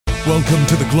Welcome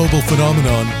to the global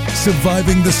phenomenon,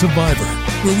 Surviving the Survivor,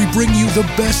 where we bring you the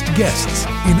best guests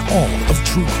in all of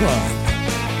true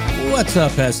crime. What's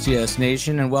up, STS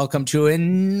Nation, and welcome to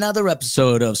another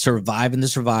episode of Surviving the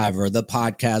Survivor, the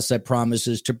podcast that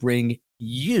promises to bring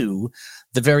you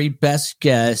the very best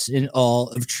guests in all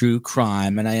of true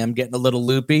crime. And I am getting a little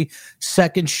loopy.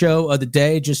 Second show of the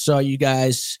day. Just saw you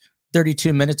guys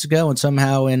 32 minutes ago, and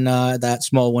somehow in that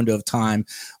small window of time,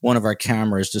 one of our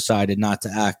cameras decided not to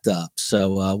act up.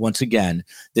 So once again,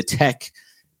 the tech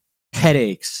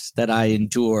headaches that I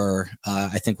endure,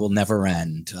 I think will never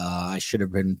end. I should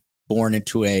have been born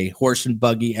into a horse and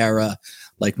buggy era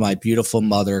like my beautiful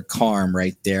mother, Carm,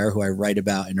 right there, who I write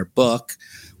about in her book.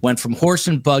 Went from horse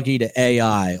and buggy to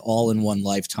AI all in one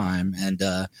lifetime. And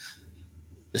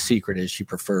the secret is she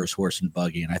prefers horse and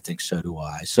buggy, and I think so do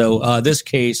I. So this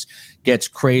case gets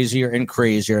crazier and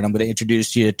crazier, and I'm going to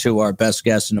introduce you to our best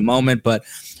guest in a moment. But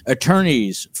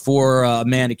attorneys for a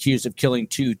man accused of killing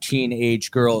two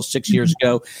teenage girls 6 years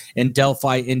ago in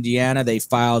Delphi, Indiana, they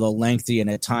filed a lengthy and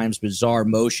at times bizarre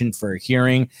motion for a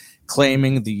hearing,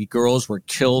 claiming the girls were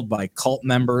killed by cult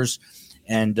members.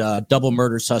 And double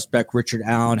murder suspect Richard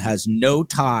Allen has no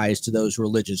ties to those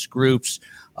religious groups.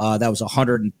 That was a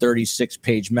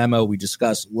 136-page memo we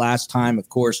discussed last time. Of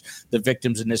course, the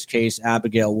victims in this case,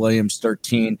 Abigail Williams,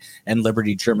 13, and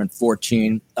Liberty German,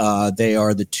 14. They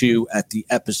are the two at the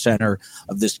epicenter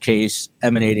of this case,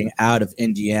 emanating out of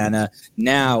Indiana.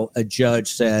 Now, a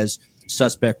judge says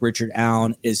suspect Richard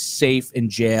Allen is safe in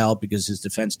jail because his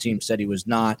defense team said he was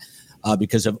not.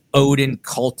 Because of Odin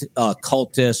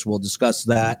cultists. We'll discuss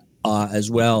that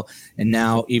as well. And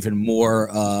now even more,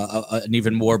 an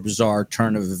even more bizarre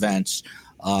turn of events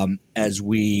as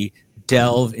we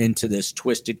delve into this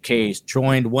twisted case.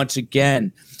 Joined once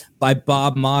again by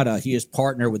Bob Mata. He is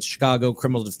partner with Chicago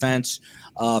criminal defense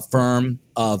firm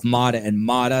of Mata and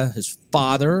Mata. His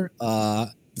father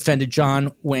defended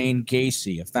John Wayne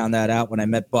Gacy. I found that out when I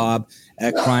met Bob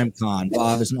at CrimeCon.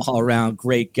 Bob is an all-around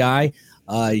great guy.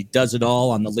 He does it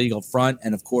all on the legal front.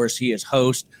 And, of course, he is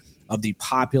host of the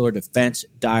Popular Defense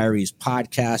Diaries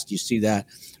podcast. You see that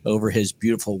over his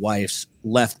beautiful wife's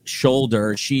left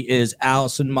shoulder. She is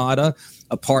Allison Mata,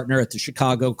 a partner at the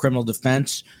Chicago Criminal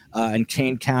Defense and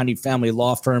Kane County family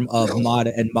law firm of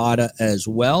Mata and Mata as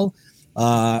well.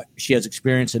 She has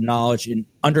experience and knowledge in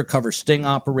undercover sting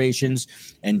operations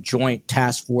and joint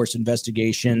task force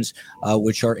investigations,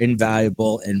 which are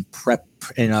invaluable in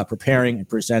preparing and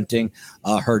presenting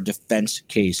her defense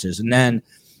cases. And then,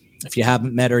 if you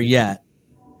haven't met her yet,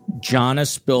 Jonna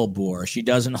Spilbor. She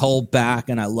doesn't hold back,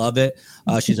 and I love it.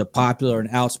 She's a popular and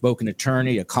outspoken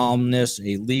attorney, a columnist,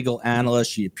 a legal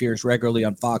analyst. She appears regularly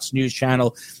on Fox News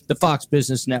Channel, the Fox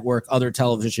Business Network, other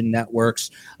television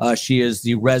networks. She is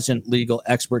the resident legal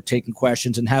expert, taking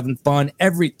questions and having fun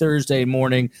every Thursday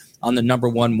morning on the number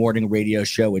one morning radio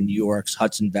show in New York's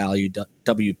Hudson Valley,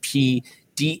 WPDH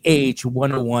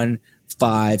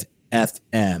 101.5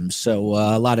 FM. So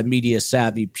a lot of media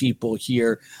savvy people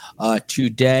here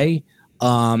today.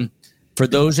 For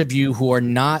those of you who are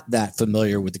not that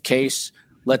familiar with the case,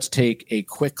 let's take a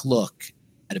quick look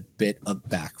at a bit of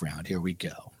background. Here we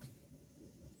go.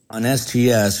 On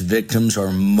STS, victims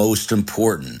are most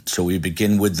important, so we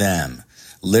begin with them.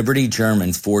 Liberty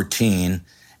German, 14,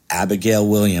 Abigail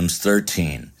Williams,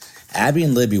 13. Abby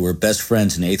and Libby were best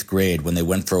friends in 8th grade when they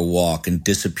went for a walk and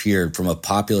disappeared from a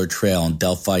popular trail in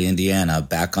Delphi, Indiana,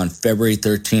 back on February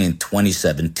 13,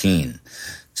 2017.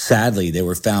 Sadly, they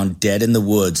were found dead in the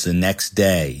woods the next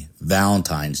day,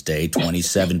 Valentine's Day,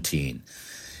 2017.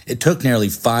 It took nearly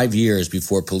 5 years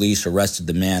before police arrested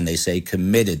the man they say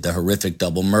committed the horrific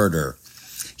double murder.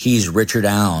 He's Richard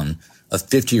Allen, a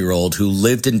 50-year-old who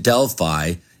lived in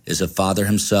Delphi, is a father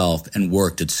himself, and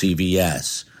worked at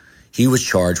CVS. He was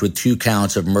charged with 2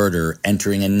 counts of murder,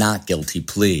 entering a not guilty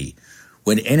plea.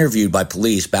 When interviewed by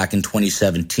police back in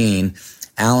 2017,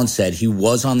 Allen said he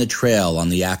was on the trail on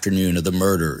the afternoon of the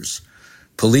murders.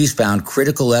 Police found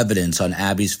critical evidence on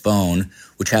Abby's phone,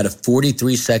 which had a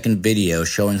 43-second video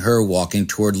showing her walking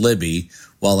toward Libby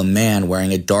while a man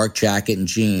wearing a dark jacket and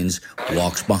jeans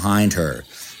walks behind her.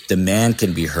 The man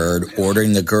can be heard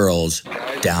ordering the girls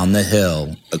down the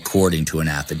hill, according to an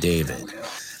affidavit.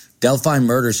 Delphi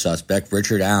murder suspect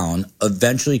Richard Allen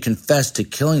eventually confessed to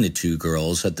killing the 2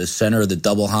 girls at the center of the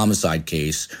double homicide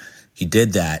case. He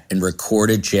did that in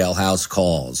recorded jailhouse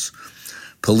calls.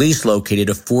 Police located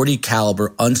a .40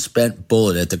 caliber unspent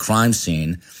bullet at the crime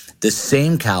scene, the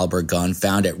same caliber gun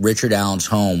found at Richard Allen's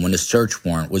home when a search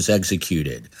warrant was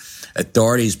executed.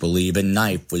 Authorities believe a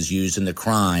knife was used in the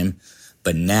crime,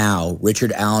 but now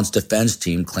Richard Allen's defense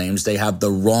team claims they have the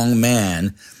wrong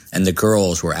man and the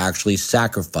girls were actually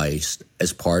sacrificed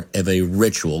as part of a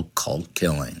ritual cult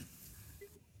killing.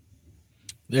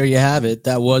 There you have it.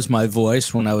 That was my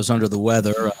voice when I was under the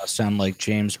weather. I sound like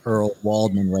James Earl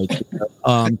Waldman right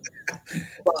there.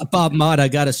 Bob Mott, I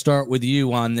got to start with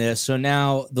you on this. So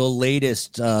now the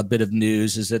latest bit of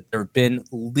news is that there have been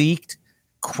leaked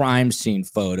crime scene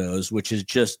photos, which is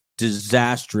just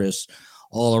disastrous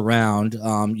all around.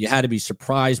 You had to be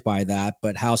surprised by that,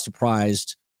 but how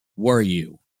surprised were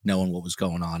you knowing what was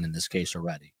going on in this case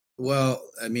already? Well,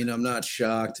 I mean, I'm not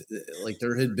shocked. Like,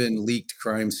 there had been leaked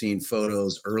crime scene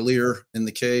photos earlier in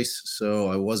the case, so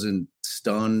I wasn't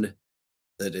stunned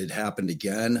that it happened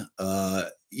again.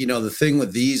 The thing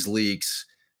with these leaks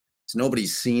is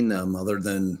nobody's seen them other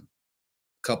than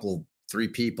three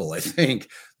people, I think.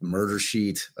 The murder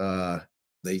sheet,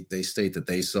 they state that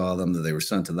they saw them, that they were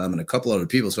sent to them, and a couple other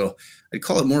people. So I'd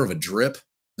call it more of a drip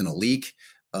than a leak.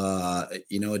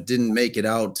 It didn't make it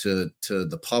out to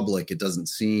the public. It doesn't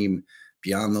seem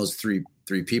beyond those three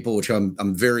people, which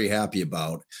I'm very happy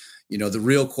about. The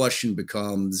real question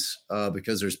becomes,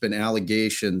 because there's been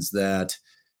allegations that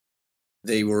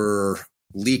they were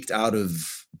leaked out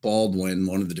of Baldwin,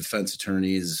 one of the defense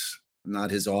attorneys,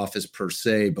 not his office per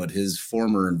se, but his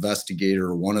former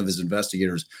investigator, one of his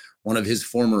investigators, one of his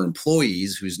former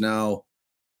employees, who's now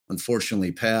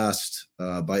unfortunately passed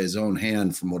by his own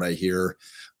hand, from what I hear,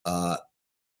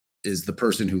 is the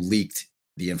person who leaked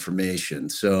the information.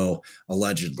 So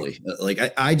allegedly,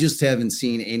 I just haven't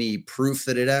seen any proof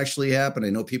that it actually happened. I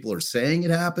know people are saying it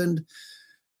happened,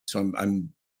 so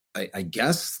I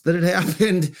guess that it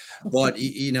happened, but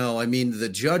the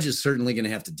judge is certainly going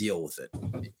to have to deal with it.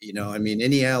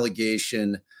 Any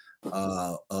allegation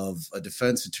of a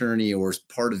defense attorney or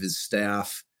part of his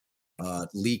staff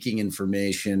leaking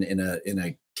information in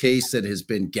a case that has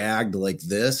been gagged like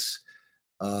this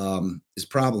is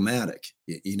problematic,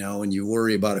 and you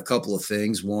worry about a couple of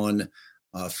things. One,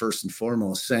 first and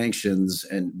foremost, sanctions,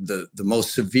 and the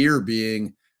most severe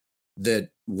being that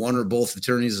one or both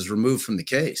attorneys is removed from the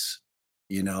case,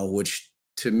 which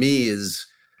to me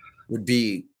would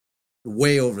be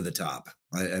way over the top.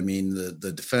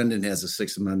 The defendant has a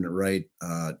Sixth Amendment right,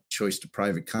 choice to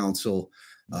private counsel,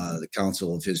 the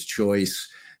counsel of his choice.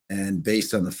 And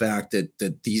based on the fact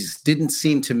that these didn't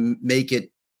seem to make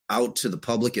it out to the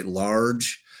public at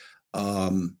large,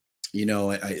 I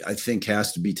think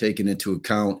has to be taken into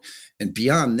account. And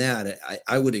beyond that,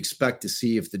 I would expect to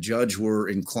see, if the judge were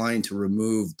inclined to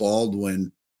remove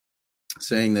Baldwin,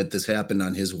 saying that this happened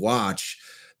on his watch,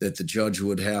 that the judge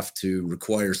would have to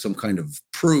require some kind of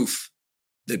proof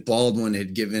that Baldwin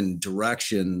had given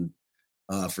direction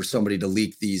for somebody to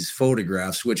leak these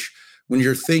photographs, which, when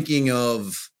you're thinking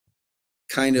of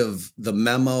kind of the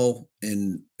memo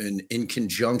and in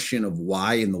conjunction of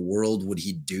why in the world would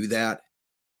he do that,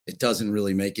 it doesn't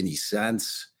really make any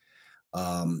sense.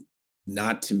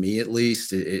 Not to me, at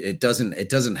least. It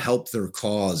doesn't help their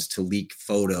cause to leak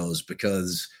photos,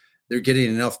 because they're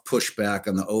getting enough pushback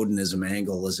on the Odinism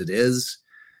angle as it is.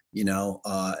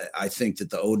 I think that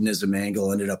the Odinism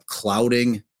angle ended up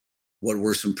clouding what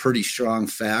were some pretty strong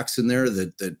facts in there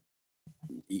that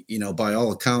by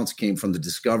all accounts came from the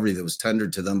discovery that was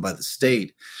tendered to them by the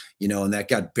state, and that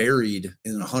got buried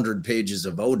in 100 pages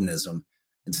of Odinism,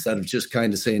 instead of just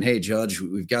kind of saying, hey, judge,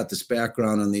 we've got this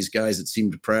background on these guys that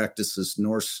seem to practice this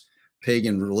Norse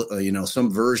pagan,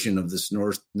 some version of this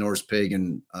Norse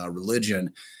pagan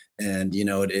religion. And,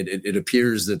 it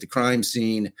appears that the crime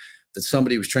scene, that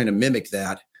somebody was trying to mimic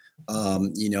that,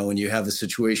 and you have a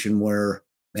situation where,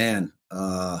 man,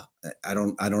 I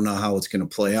don't know how it's going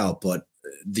to play out, but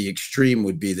the extreme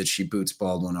would be that she boots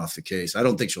Baldwin off the case. I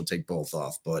don't think she'll take both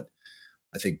off, but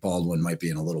I think Baldwin might be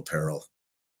in a little peril.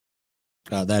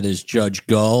 That is Judge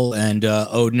Gull, and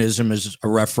Odinism is a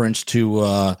reference to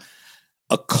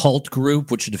a cult group,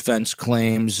 which the defense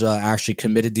claims actually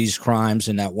committed these crimes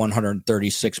in that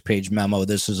 136-page memo.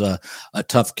 This is a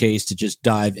tough case to just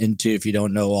dive into if you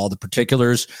don't know all the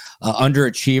particulars.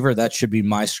 Underachiever, that should be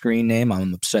my screen name.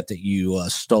 I'm upset that you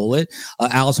stole it.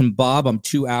 Allison Bob, I'm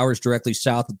 2 hours directly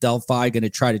south of Delphi, going to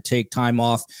try to take time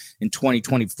off in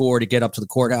 2024 to get up to the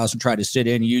courthouse and try to sit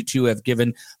in. You two have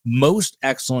given most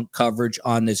excellent coverage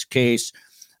on this case.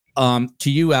 To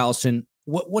you, Allison,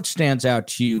 what stands out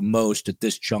to you most at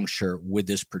this juncture with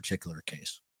this particular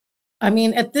case?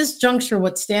 At this juncture,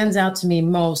 what stands out to me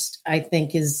most, I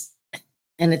think, is,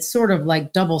 and it's sort of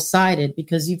like double-sided,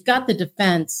 because you've got the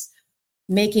defense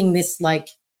making this like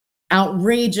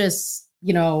outrageous,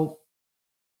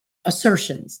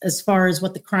 assertions as far as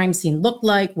what the crime scene looked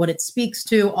like, what it speaks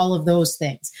to, all of those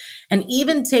things. And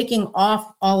even taking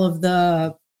off all of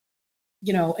the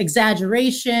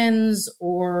exaggerations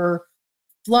or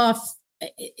fluff.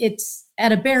 It's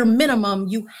at a bare minimum,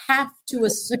 you have to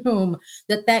assume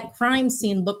that crime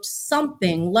scene looked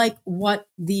something like what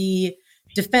the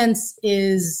defense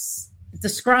is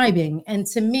describing. And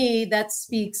to me, that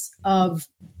speaks of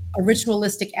a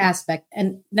ritualistic aspect.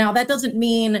 And now that doesn't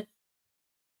mean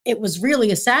it was really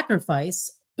a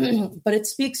sacrifice, but it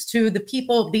speaks to the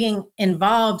people being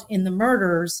involved in the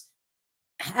murders,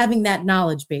 having that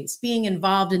knowledge base, being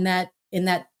involved in that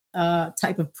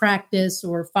type of practice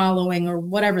or following or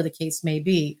whatever the case may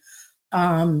be.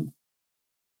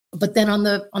 But then on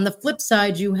the flip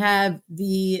side, you have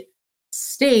the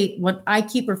state, what I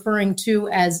keep referring to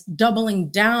as doubling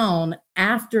down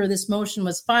after this motion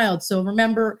was filed. So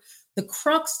remember, the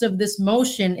crux of this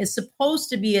motion is supposed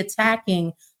to be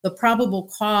attacking the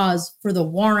probable cause for the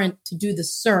warrant to do the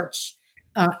search.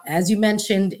 As you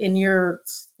mentioned in your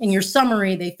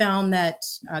summary, they found that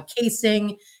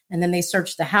casing, and then they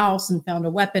searched the house and found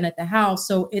a weapon at the house.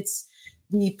 So it's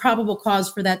the probable cause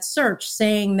for that search,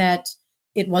 saying that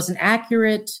it wasn't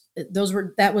accurate.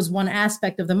 That was one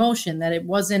aspect of the motion, that it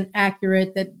wasn't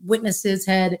accurate, that witnesses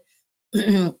had,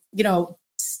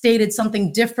 stated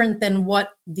something different than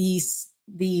what the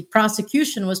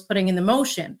prosecution was putting in the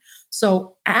motion.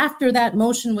 So after that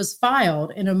motion was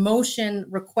filed, in a motion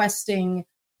requesting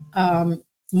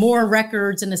more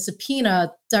records and a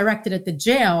subpoena directed at the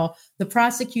jail, the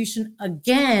prosecution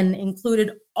again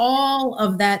included all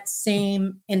of that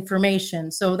same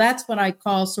information. So that's what I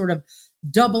call sort of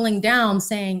doubling down,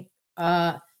 saying,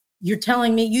 you're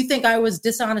telling me you think I was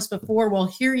dishonest before. Well,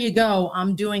 here you go.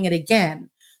 I'm doing it again.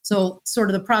 So sort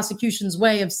of the prosecution's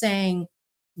way of saying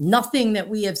nothing that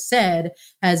we have said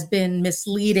has been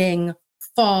misleading,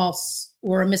 false,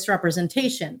 or a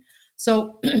misrepresentation.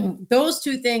 So those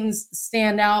two things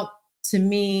stand out to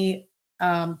me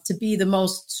to be the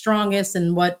most strongest,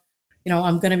 and what,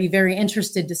 I'm going to be very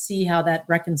interested to see how that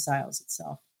reconciles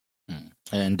itself.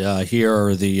 And here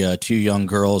are the two young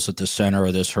girls at the center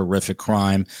of this horrific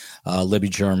crime, Libby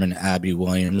German, Abby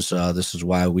Williams. This is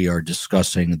why we are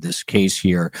discussing this case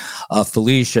here.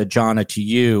 Felicia, Jonna, to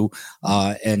you,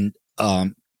 and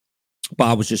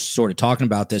Bob was just sort of talking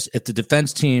about this. If the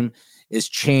defense team is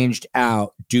changed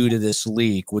out due to this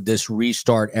leak, would this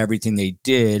restart everything they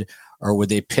did, or would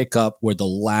they pick up where the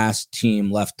last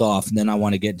team left off? And then I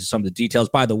want to get into some of the details.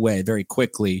 By the way, very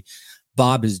quickly,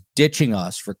 Bob is ditching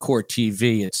us for Court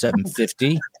TV at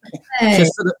 7:50. Hey.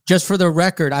 Just for the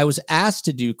record, I was asked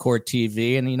to do Court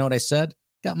TV, and you know what I said?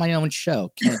 Got my own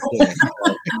show. Can't do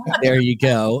it. There you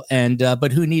go. And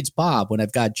but who needs Bob when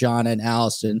I've got Jonna and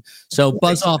Allison? So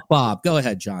buzz off, Bob. Go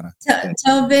ahead, Jonna.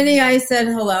 Tell Vinny I said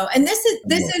hello. And this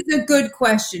is a good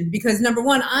question, because number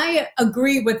one, I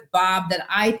agree with Bob that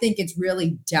I think it's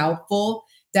really doubtful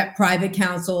that private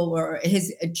counsel or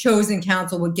his chosen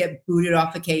counsel would get booted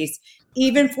off the case,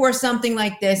 even for something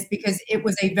like this, because it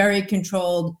was a very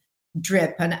controlled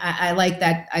drip. And I like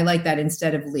that. I like that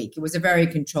instead of leak. It was a very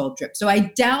controlled drip. So I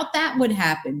doubt that would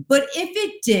happen. But if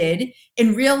it did,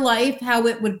 in real life, how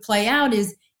it would play out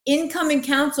is incoming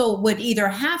counsel would either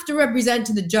have to represent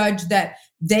to the judge that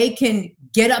they can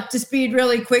get up to speed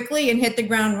really quickly and hit the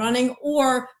ground running,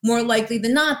 or more likely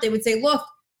than not, they would say, look,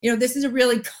 this is a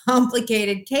really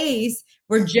complicated case.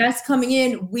 We're just coming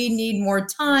in. We need more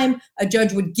time. A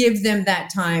judge would give them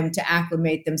that time to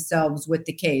acclimate themselves with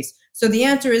the case. So the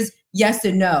answer is yes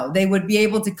and no. They would be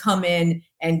able to come in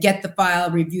and get the file,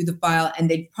 review the file,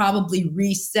 and they'd probably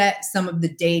reset some of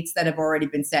the dates that have already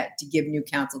been set to give new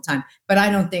counsel time. But I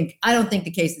don't think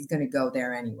the case is going to go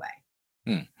there anyway.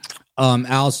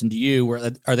 Allison, to you,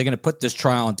 are they going to put this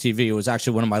trial on TV? It was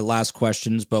actually one of my last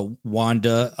questions, but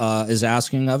Wanda is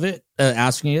asking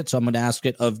it. So I'm going to ask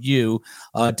it of you.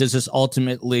 Does this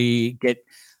ultimately get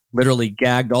literally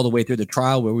gagged all the way through the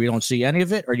trial where we don't see any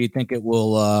of it? Or do you think it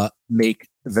will make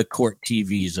the court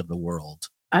TVs of the world?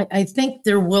 I think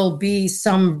there will be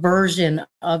some version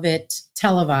of it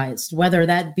televised, whether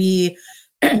that be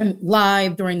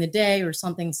live during the day or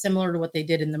something similar to what they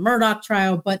did in the Murdaugh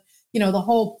trial. But the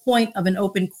whole point of an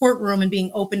open courtroom and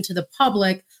being open to the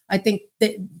public, I think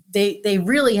that they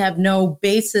really have no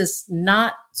basis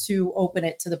not to open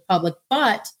it to the public.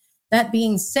 But that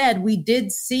being said, we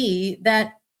did see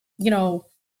that,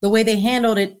 the way they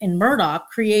handled it in Murdaugh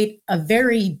create a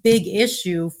very big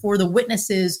issue for the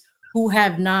witnesses who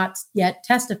have not yet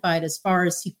testified, as far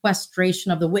as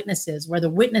sequestration of the witnesses, where the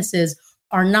witnesses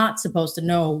are not supposed to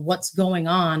know what's going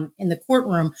on in the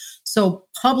courtroom. So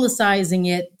publicizing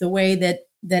it the way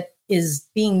that is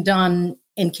being done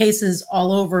in cases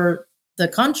all over the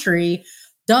country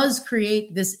does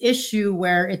create this issue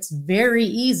where it's very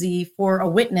easy for a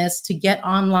witness to get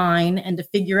online and to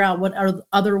figure out what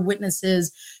other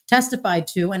witnesses testified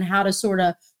to and how to sort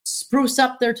of spruce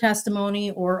up their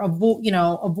testimony or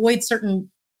avoid certain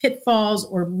pitfalls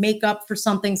or make up for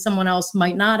something someone else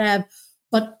might not have.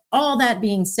 But all that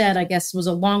being said, I guess was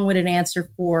a long-winded answer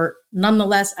for,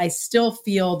 nonetheless, I still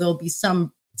feel there'll be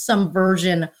some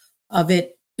version of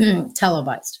it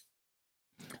televised.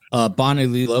 Bonnie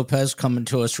Lee Lopez coming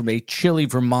to us from a chilly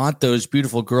Vermont. Those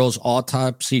beautiful girls'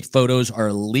 autopsy photos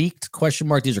are leaked? ?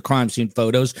 These are crime scene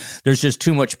photos. There's just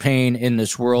too much pain in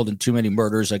this world and too many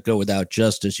murders that go without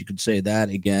justice. You could say that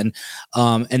again.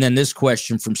 And then this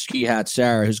question from Ski Hat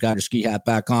Sarah, who's got her ski hat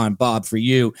back on. Bob, for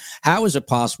you, how is it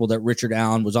possible that Richard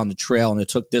Allen was on the trail and it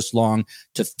took this long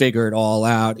to figure it all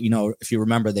out? You know, if you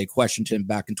remember, they questioned him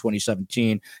back in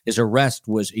 2017. His arrest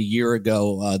was a year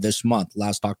ago this month,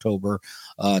 last October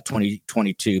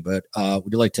 2022. But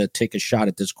would you like to take a shot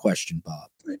at this question, Bob?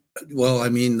 Well, I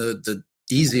mean, the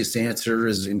easiest answer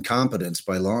is incompetence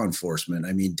by law enforcement.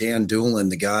 I mean, Dan Doolin,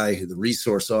 the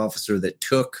resource officer that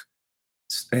took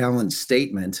Allen's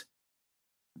statement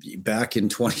back in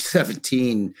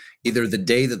 2017, either the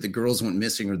day that the girls went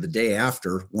missing or the day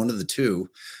after, one of the two,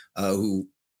 who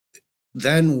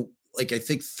then, like, I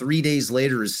think 3 days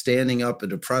later is standing up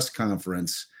at a press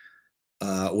conference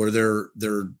where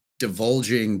they're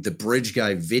divulging the bridge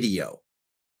guy video.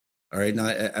 All right. Now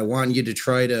I want you to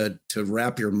try to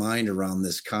wrap your mind around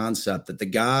this concept that the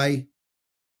guy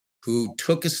who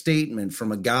took a statement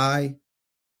from a guy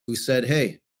who said,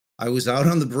 hey, I was out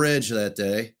on the bridge that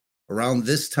day around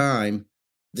this time,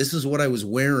 this is what I was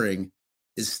wearing,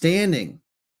 is standing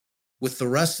with the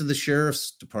rest of the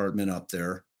sheriff's department up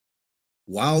there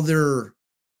while they're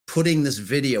putting this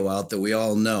video out that we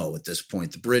all know at this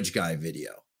point, the bridge guy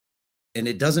video. And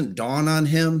it doesn't dawn on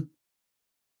him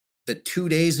that 2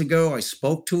 days ago I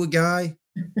spoke to a guy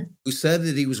who said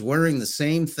that he was wearing the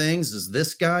same things as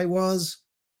this guy was.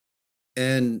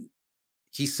 And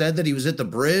he said that he was at the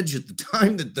bridge at the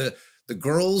time that the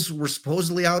girls were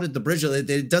supposedly out at the bridge.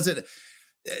 It doesn't.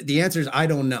 The answer is I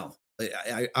don't know.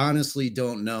 I honestly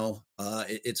don't know.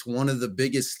 It's one of the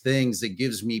biggest things that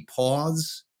gives me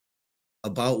pause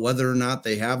about whether or not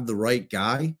they have the right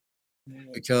guy.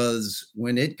 Because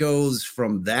when it goes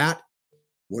from that,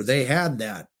 where they had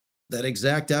that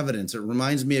exact evidence, it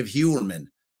reminds me of Hewerman,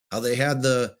 how they had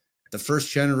the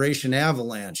first generation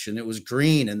Avalanche and it was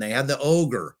green and they had the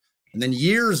ogre. And then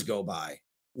years go by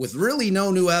with really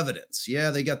no new evidence.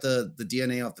 Yeah, they got the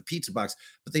DNA off the pizza box,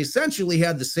 but they essentially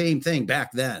had the same thing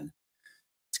back then.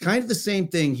 It's kind of the same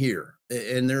thing here.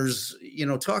 And there's,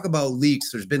 talk about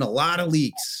leaks. There's been a lot of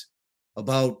leaks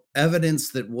about evidence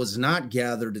that was not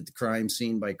gathered at the crime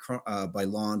scene by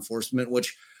law enforcement,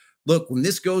 which, look, when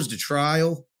this goes to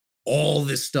trial, all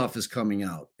this stuff is coming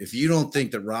out. If you don't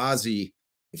think that Rozzy,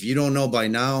 if you don't know by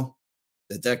now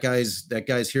that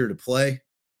guy's here to play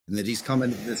and that he's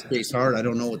coming to this case hard, I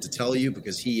don't know what to tell you,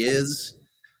 because he is.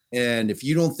 And if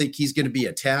you don't think he's going to be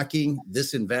attacking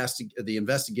this the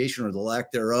investigation or the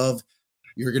lack thereof,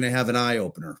 you're going to have an eye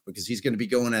opener, because he's going to be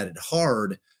going at it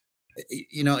hard.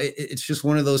 It's just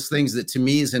one of those things that to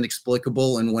me is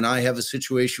inexplicable. And when I have a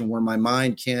situation where my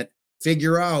mind can't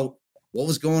figure out what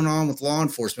was going on with law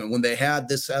enforcement when they had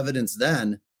this evidence,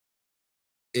 then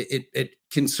it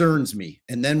concerns me.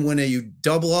 And then when you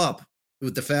double up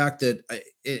with the fact that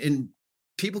and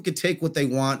people could take what they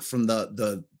want from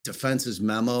the defense's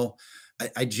memo,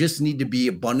 I just need to be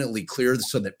abundantly clear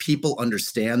so that people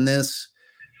understand this.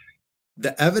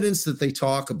 The evidence that they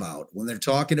talk about when they're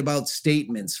talking about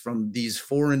statements from these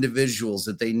 4 individuals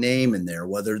that they name in there,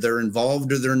 whether they're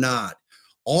involved or they're not,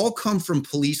 all come from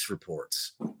police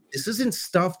reports. This isn't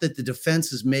stuff that the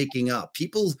defense is making up.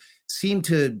 People seem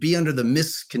to be under the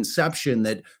misconception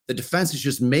that the defense is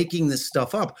just making this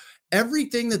stuff up.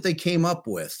 Everything that they came up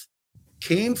with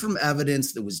came from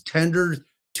evidence that was tendered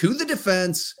to the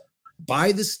defense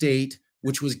by the state,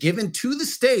 which was given to the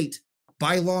state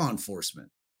by law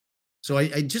enforcement. So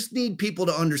I just need people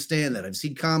to understand that. I've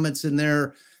seen comments in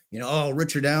there,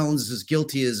 Richard Allen's as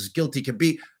guilty can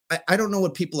be. I don't know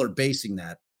what people are basing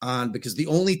that on, because the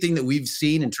only thing that we've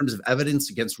seen in terms of evidence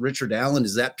against Richard Allen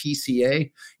is that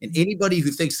PCA. And anybody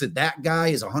who thinks that guy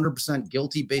is 100%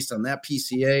 guilty based on that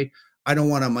PCA, I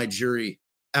don't want on my jury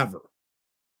ever,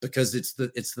 because it's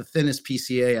the thinnest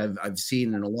PCA I've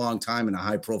seen in a long time in a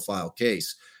high profile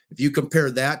case. If you compare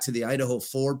that to the Idaho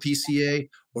 4 PCA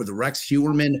or the Rex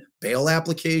Hewerman bail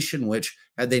application, which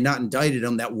had they not indicted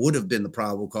him, that would have been the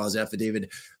probable cause affidavit.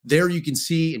 There you can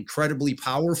see incredibly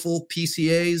powerful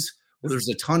PCAs where there's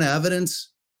a ton of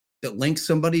evidence that links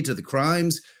somebody to the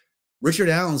crimes. Richard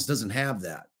Allen's doesn't have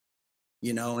that,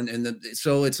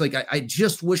 so it's like, I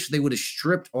just wish they would have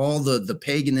stripped all the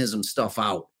paganism stuff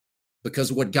out,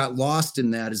 because what got lost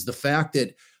in that is the fact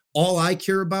that all I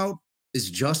care about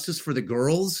is justice for the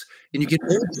girls. And you can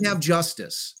only have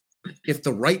justice if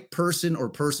the right person or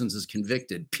persons is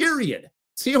convicted, period.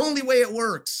 It's the only way it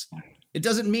works. It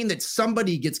doesn't mean that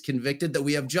somebody gets convicted that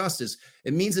we have justice.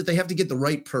 It means that they have to get the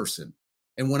right person.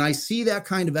 And when I see that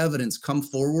kind of evidence come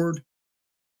forward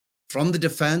from the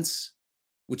defense,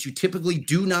 which you typically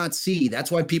do not see,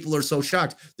 that's why people are so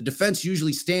shocked. The defense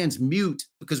usually stands mute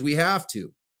because we have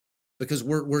to, because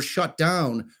we're shut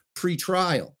down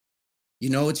pre-trial.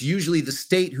 It's usually the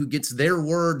state who gets their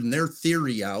word and their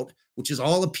theory out, which is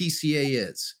all a PCA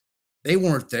is. They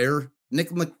weren't there.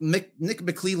 Nick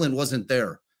McClelland wasn't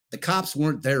there. The cops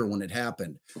weren't there when it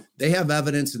happened. They have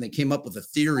evidence and they came up with a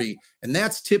theory. And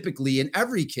that's typically, in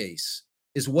every case,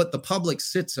 is what the public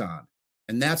sits on.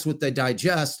 And that's what they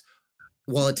digest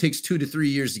while it takes 2 to 3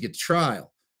 years to get to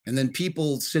trial. And then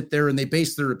people sit there and they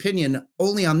base their opinion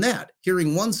only on that,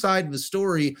 hearing one side of the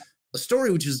story, a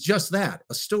story which is just that,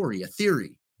 a story, a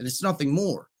theory, and it's nothing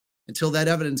more until that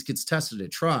evidence gets tested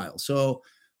at trial. So,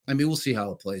 we'll see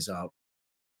how it plays out.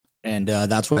 And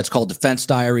that's why it's called defense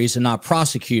diaries and not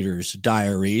prosecutors'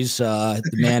 diaries. The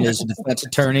man is a defense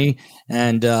attorney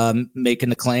and making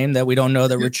the claim that we don't know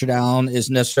that Richard Allen is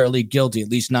necessarily guilty, at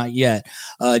least not yet.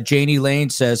 Janie Lane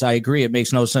says, I agree. It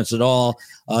makes no sense at all.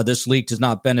 This leak does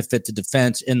not benefit the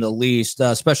defense in the least.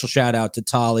 Special shout out to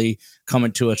Tali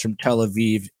coming to us from Tel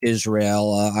Aviv,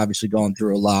 Israel. Obviously going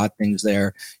through a lot. Things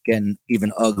there getting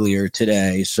even uglier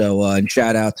today. So, and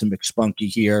shout out to McSpunky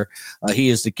here. He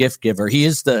is the gift giver. He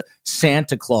is the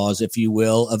Santa Claus, if you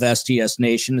will, of STS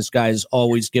Nation. This guy is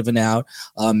always giving out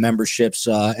memberships.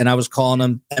 And I was calling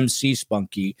him MC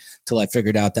Spunky till I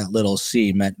figured out that little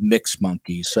C meant Mix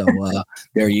Monkey. So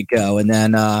there you go. And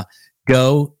then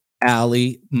go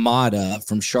Ali Mata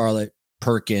from Charlotte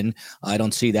Perkin. I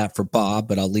don't see that for Bob,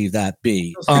 but I'll leave that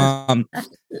be.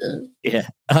 Yeah.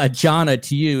 Jonna,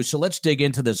 to you. So let's dig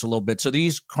into this a little bit. So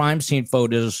these crime scene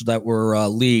photos that were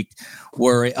leaked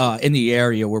were in the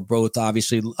area where both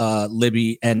obviously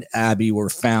Libby and Abby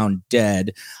were found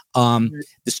dead. The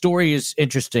story is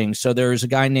interesting. So there's a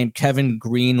guy named Kevin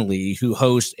Greenlee who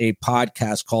hosts a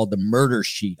podcast called The Murder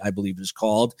Sheet, I believe it's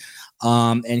called.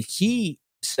 And he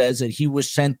says that he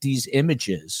was sent these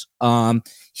images.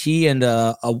 He and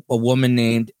a woman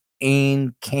named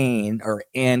Anne Kane,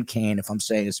 if I'm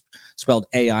saying it's spelled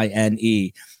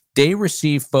AINE, they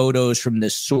received photos from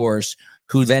this source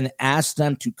who then asked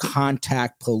them to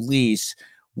contact police,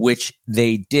 which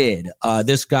they did.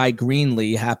 This guy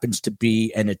Greenlee happens to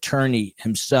be an attorney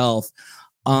himself.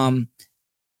 I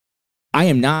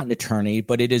am not an attorney,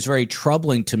 but it is very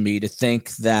troubling to me to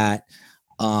think that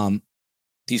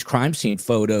these crime scene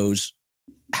photos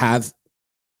have,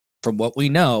 from what we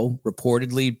know,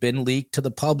 reportedly been leaked to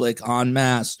the public en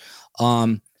masse.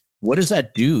 What does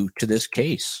that do to this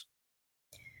case?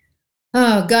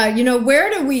 Oh, God.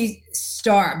 Where do we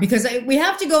start? Because we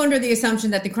have to go under the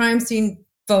assumption that the crime scene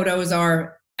photos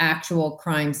are actual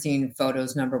crime scene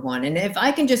photos, number one. And if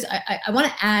I can just, I want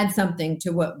to add something to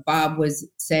what Bob was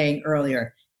saying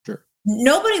earlier.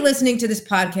 Nobody listening to this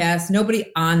podcast, nobody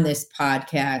on this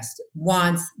podcast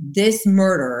wants this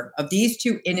murder of these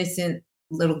two innocent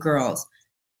little girls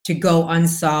to go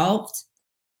unsolved.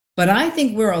 But I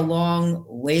think we're a long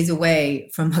ways away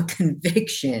from a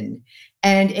conviction.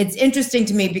 And it's interesting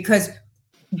to me because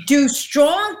do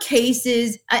strong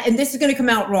cases, and this is going to come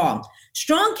out wrong,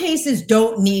 strong cases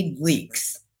don't need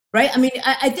leaks. Right?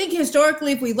 I think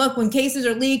historically, if we look, when cases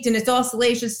are leaked and it's all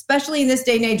salacious, especially in this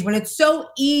day and age, when it's so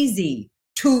easy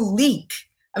to leak.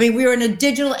 We are in a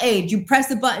digital age. You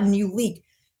press a button, you leak.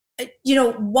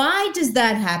 Why does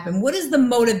that happen? What is the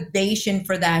motivation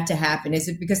for that to happen? Is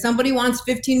it because somebody wants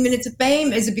 15 minutes of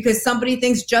fame? Is it because somebody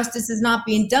thinks justice is not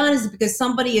being done? Is it because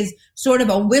somebody is sort of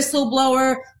a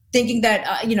whistleblower thinking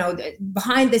that,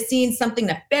 behind the scenes, something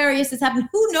nefarious has happened?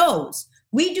 Who knows?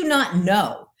 We do not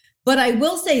know. But I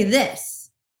will say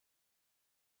this,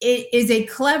 it is a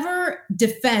clever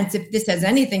defense, if this has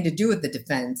anything to do with the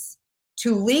defense,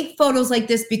 to leak photos like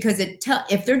this because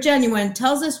if they're genuine,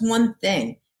 tells us one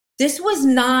thing. This was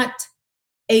not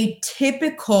a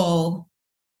typical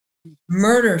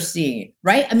murder scene,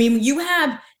 right? You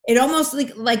have it almost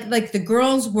like the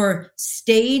girls were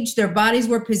staged, their bodies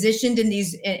were positioned in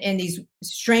these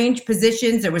strange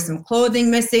positions. There was some clothing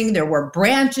missing. There were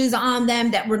branches on them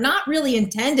that were not really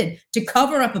intended to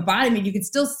cover up a body. You could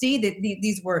still see that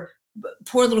these were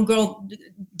poor little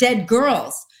dead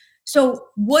girls. So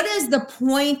what is the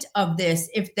point of this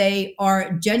if they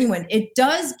are genuine? It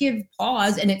does give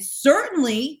pause, and it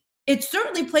certainly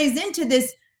plays into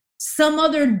this some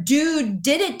other dude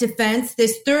did it defense,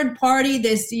 this third party,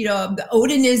 this, the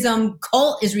Odinism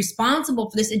cult is responsible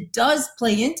for this. It does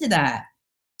play into that.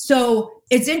 So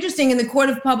it's interesting in the court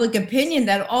of public opinion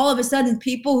that all of a sudden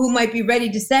people who might be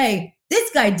ready to say this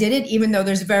guy did it, even though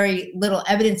there's very little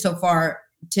evidence so far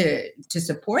to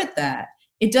support that,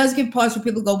 it does give pause for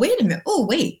people to go, wait a minute. Oh,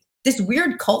 wait, this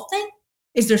weird cult thing?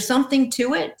 Is there something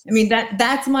to it? I mean,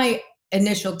 that's my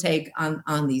initial take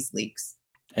on these leaks.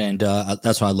 And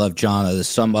that's why I love John.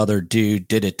 Some other dude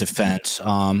did it defense.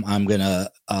 I'm going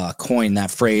to coin that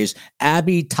phrase.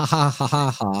 Abby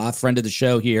Tahahaha, friend of the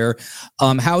show here.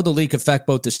 How would the leak affect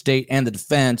both the state and the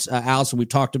defense? Allison, we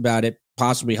talked about it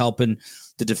possibly helping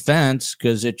the defense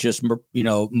because it just,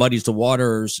 muddies the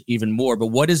waters even more. But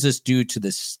what does this do to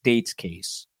the state's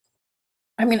case?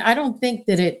 I mean, I don't think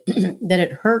that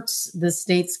it hurts the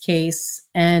state's case.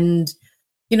 And,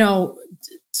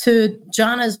 to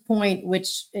Jana's point,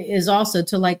 which is also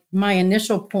to like my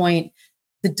initial point,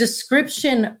 the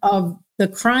description of the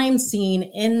crime scene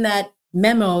in that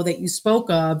memo that you spoke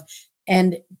of,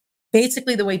 and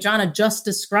basically the way Jana just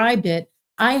described it,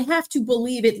 I have to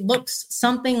believe it looks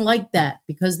something like that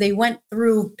because they went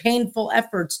through painful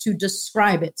efforts to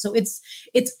describe it. So it's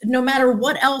no matter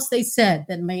what else they said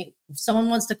that if someone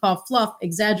wants to call fluff,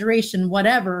 exaggeration,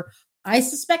 whatever, I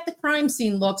suspect the crime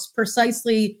scene looks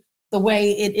precisely the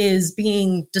way it is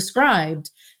being described.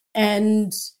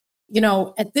 And,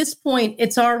 at this point,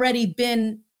 it's already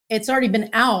been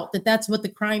out that that's what the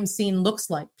crime scene looks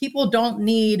like. People don't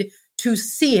need to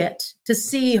see it, to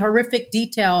see horrific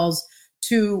details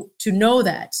to know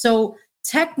that. So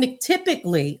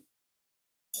typically,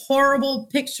 horrible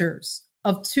pictures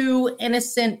of two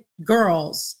innocent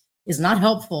girls is not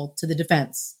helpful to the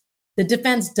defense. The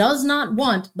defense does not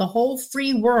want the whole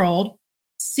free world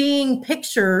seeing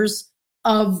pictures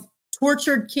of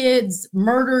tortured kids,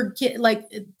 murdered kids. Like,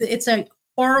 it's a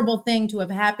horrible thing to have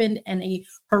happened and a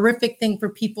horrific thing for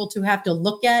people to have to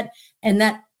look at. And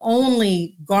that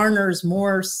only garners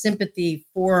more sympathy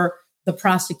for the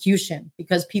prosecution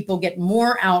because people get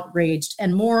more outraged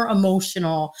and more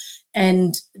emotional.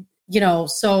 And,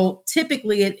 so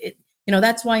typically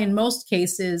that's why in most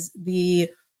cases, the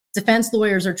defense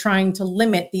lawyers are trying to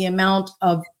limit the amount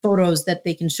of photos that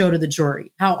they can show to the jury,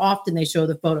 how often they show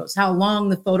the photos, how long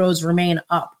the photos remain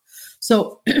up.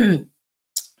 So, and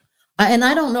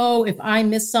I don't know if I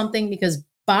missed something because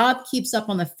Bob keeps up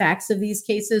on the facts of these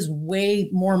cases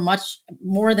much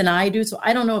more than I do. So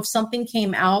I don't know if something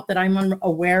came out that I'm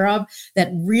unaware of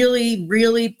that really,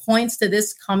 really points to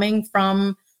this coming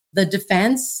from the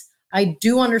defense. I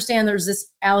do understand there's this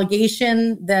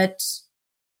allegation that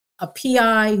a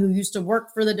PI who used to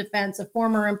work for the defense, a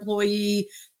former employee,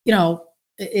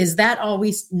 is that all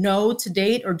we know to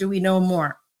date, or do we know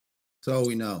more? So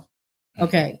we know.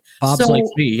 Okay. Bob's like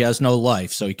me. He has no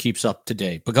life, so he keeps up to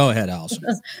date. But go ahead, Allison.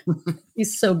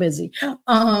 He's so busy.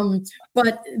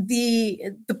 But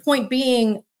the point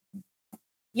being,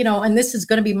 and this is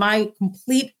going to be my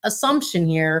complete assumption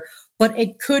here, but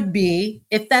it could be,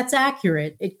 if that's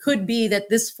accurate, it could be that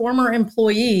this former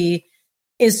employee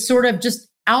is sort of just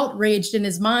outraged in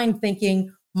his mind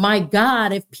thinking, my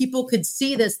God, if people could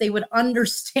see this, they would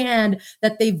understand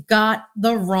that they've got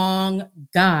the wrong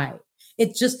guy.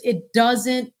 It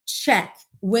doesn't check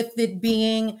with it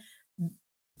being,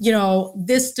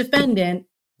 this defendant,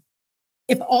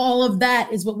 if all of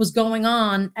that is what was going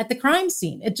on at the crime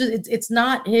scene. It's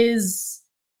not his,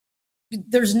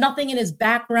 there's nothing in his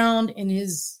background, in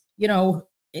his,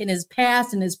 in his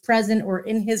past, in his present, or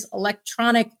in his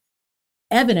electronic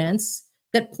evidence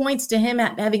that points to him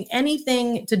having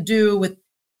anything to do with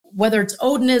whether it's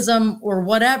Odinism or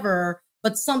whatever,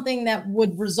 but something that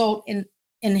would result in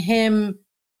him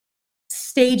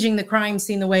staging the crime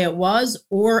scene the way it was,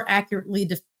 or accurately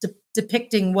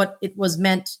depicting what it was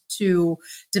meant to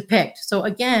depict. So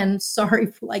again, sorry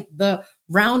for the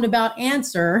roundabout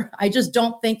answer. I just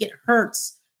don't think it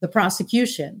hurts the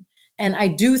prosecution. And I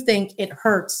do think it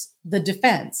hurts the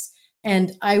defense.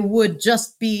 And I would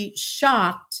just be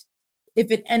shocked if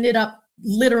it ended up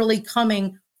literally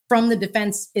coming from the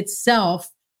defense itself.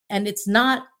 And it's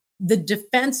not the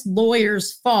defense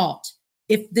lawyer's fault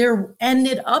if there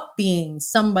ended up being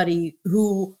somebody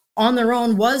who on their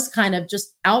own was kind of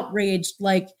just outraged,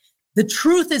 like the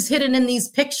truth is hidden in these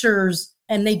pictures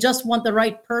and they just want the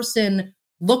right person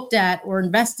looked at or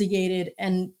investigated.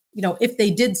 And, if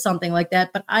they did something like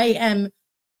that, but I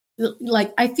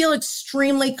feel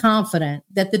extremely confident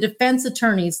that the defense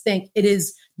attorneys think it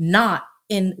is not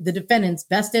in the defendant's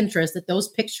best interest that those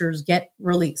pictures get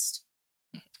released.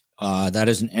 That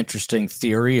is an interesting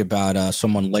theory about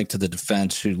someone linked to the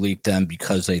defense who leaked them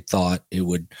because they thought it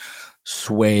would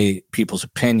sway people's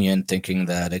opinion, thinking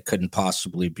that it couldn't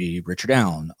possibly be Richard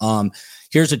Allen.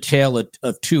 Here's a tale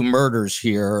of two murders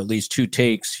here, or at least two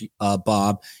takes,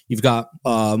 Bob. You've got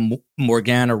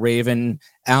Morgana Raven.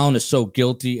 Allen is so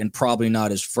guilty and probably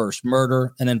not his first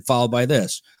murder. And then followed by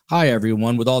this. Hi,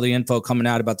 everyone. With all the info coming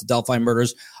out about the Delphi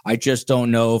murders, I just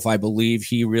don't know if I believe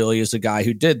he really is the guy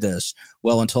who did this.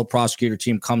 Well, until prosecutor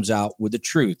team comes out with the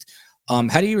truth.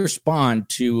 How do you respond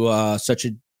to such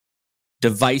a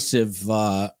divisive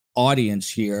audience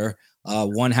here?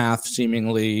 One half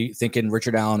seemingly thinking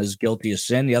Richard Allen is guilty of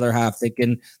sin. The other half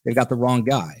thinking they've got the wrong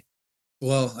guy.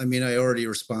 Well, I mean, I already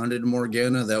responded to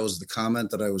Morgana. That was the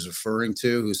comment that I was referring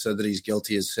to, who said that he's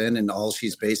guilty of sin, and all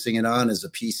she's basing it on is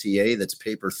a PCA that's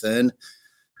paper thin.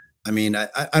 I mean, I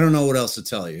don't know what else to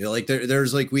tell you. Like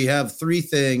there's like, we have three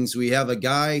things. We have a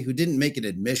guy who didn't make an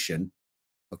admission.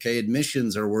 Okay.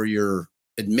 Admissions are where you're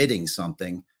admitting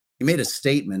something. He made a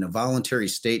statement, a voluntary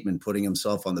statement, putting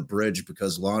himself on the bridge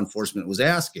because law enforcement was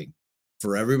asking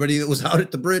for everybody that was out at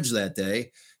the bridge that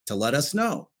day to let us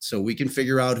know so we can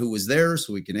figure out who was there,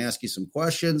 so we can ask you some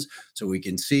questions, so we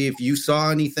can see if you saw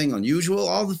anything unusual,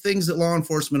 all the things that law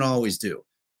enforcement always do.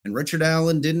 And Richard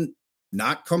Allen didn't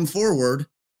not come forward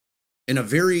in a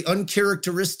very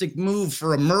uncharacteristic move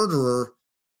for a murderer.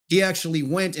 He actually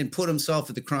went and put himself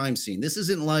at the crime scene. This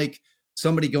isn't like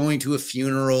somebody going to a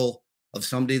funeral of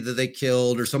somebody that they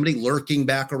killed or somebody lurking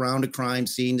back around a crime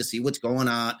scene to see what's going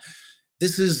on.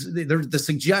 This is the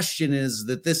suggestion is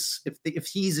that this, if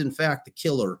he's in fact the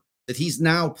killer, that he's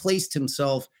now placed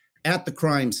himself at the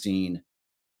crime scene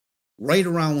right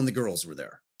around when the girls were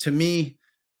there. To me,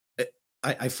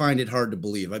 I find it hard to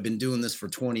believe. I've been doing this for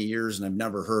 20 years and I've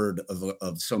never heard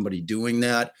of somebody doing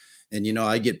that. And, you know,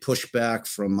 I get pushback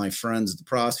from my friends, the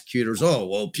prosecutors. Oh,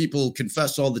 well, people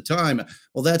confess all the time.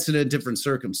 Well, that's in a different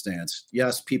circumstance.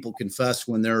 Yes, people confess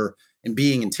when they're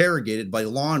being interrogated by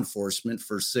law enforcement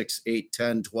for 6, 8,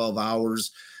 10, 12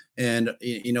 hours. And,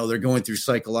 you know, they're going through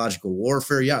psychological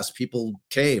warfare. Yes, people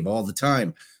cave all the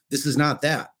time. This is not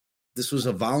that. This was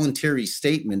a voluntary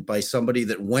statement by somebody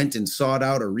that went and sought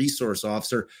out a resource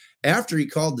officer after he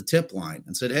called the tip line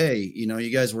and said, hey, you know, you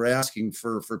guys were asking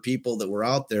for people that were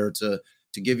out there to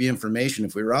give you information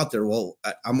if we were out there. Well,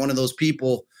 I'm one of those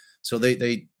people. So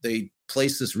they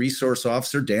placed this resource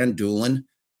officer, Dan Doolin,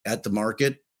 at the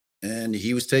market, and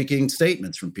he was taking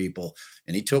statements from people,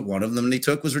 and he took one of them, and he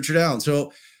took was Richard Allen.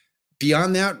 So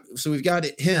beyond that, so we've got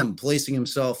him placing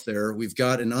himself there. We've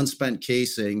got an unspent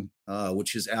casing,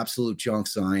 which is absolute junk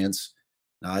science.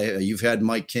 You've had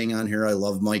Mike King on here. I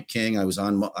love Mike King. I was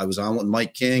on with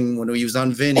Mike King when he was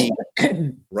on Vinny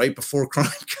right before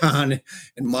CrimeCon.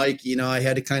 And Mike, you know, I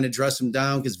had to kind of dress him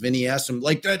down because Vinny asked him,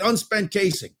 like, that unspent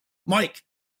casing, Mike,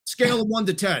 scale of 1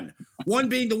 to 10, 1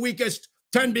 being the weakest,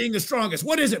 10 being the strongest.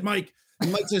 What is it, Mike?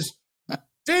 And Mike says,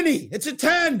 Vinny, it's a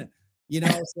 10. You know,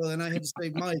 so then I had to say,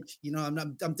 Mike, you know,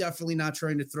 I'm definitely not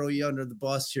trying to throw you under the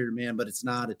bus here, man, but it's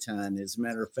not a 10. As a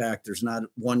matter of fact, there's not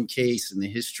one case in the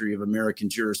history of American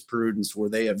jurisprudence where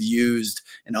they have used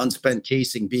an unspent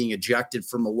casing being ejected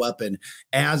from a weapon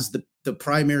as the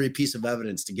primary piece of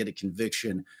evidence to get a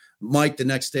conviction. Mike, the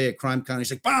next day at CrimeCon,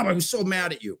 he's like, Bob, I was so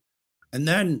mad at you. And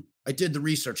then I did the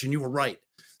research and you were right.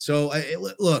 So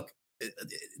look,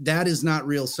 that is not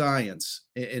real science.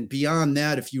 And beyond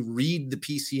that, if you read the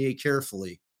PCA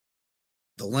carefully,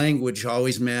 the language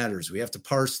always matters. We have to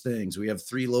parse things. We have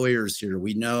 3 lawyers here.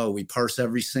 We parse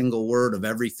every single word of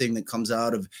everything that comes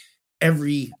out of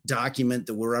every document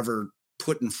that we're ever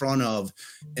put in front of.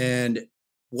 And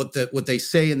what they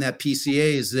say in that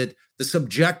PCA is that the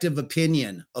subjective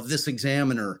opinion of this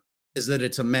examiner is that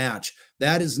it's a match.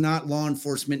 That is not law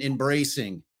enforcement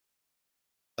embracing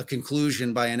a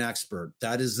conclusion by an expert.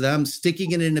 That is them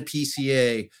sticking it in a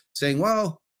PCA saying,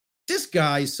 well, this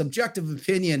guy's subjective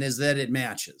opinion is that it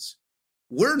matches.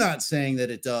 We're not saying that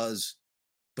it does,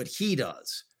 but he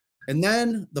does. And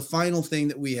then the final thing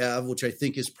that we have, which I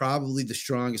think is probably the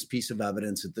strongest piece of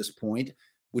evidence at this point,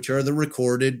 which are the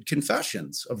recorded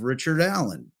confessions of Richard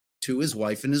Allen to his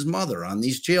wife and his mother on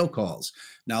these jail calls.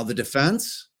 Now, the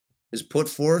defense has put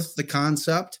forth the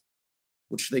concept,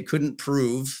 which they couldn't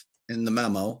prove in the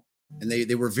memo, and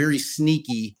they were very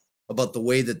sneaky about the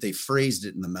way that they phrased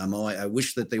it in the memo. I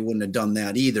wish that they wouldn't have done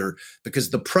that either, because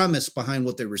the premise behind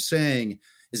what they were saying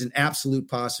is an absolute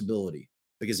possibility.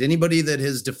 Because anybody that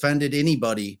has defended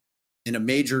anybody in a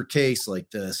major case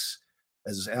like this,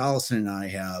 as Allison and I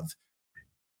have,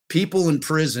 people in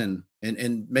prison,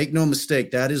 and make no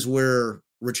mistake, that is where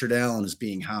Richard Allen is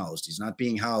being housed. He's not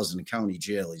being housed in a county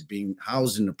jail. He's being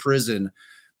housed in a prison.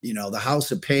 You know, the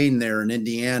House of Pain there in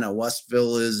Indiana,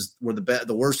 Westville is where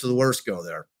the worst of the worst go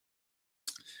there.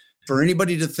 For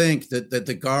anybody to think that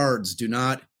the guards do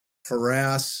not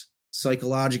harass,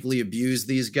 psychologically abuse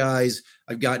these guys,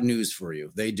 I've got news for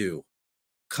you. They do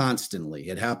constantly.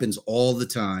 It happens all the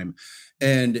time.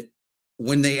 And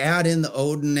when they add in the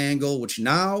Odin angle, which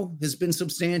now has been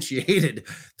substantiated,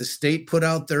 the state put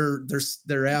out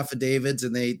their affidavits,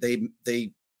 and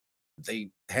they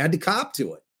had to cop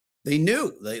to it. They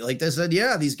knew. They said,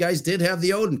 yeah, these guys did have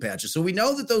the Odin patches. So we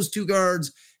know that those two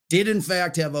guards did in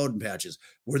fact have Odin patches.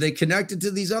 Were they connected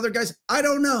to these other guys? I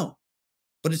don't know.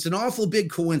 But it's an awful big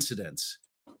coincidence.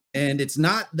 And it's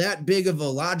not that big of a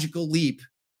logical leap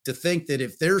to think that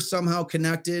if they're somehow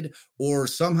connected or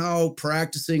somehow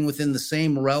practicing within the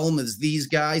same realm as these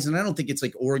guys, and I don't think it's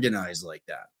like organized like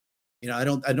that. You know,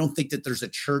 I don't think that there's a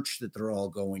church that they're all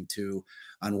going to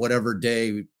on whatever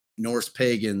day Norse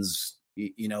pagans,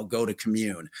 you know, go to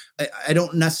commune. I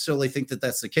don't necessarily think that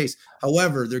that's the case.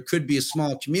 However, there could be a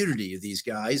small community of these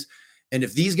guys. And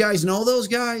if these guys know those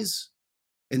guys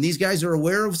and these guys are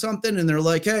aware of something and they're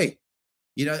like, hey,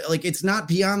 you know, like it's not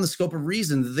beyond the scope of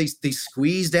reason that they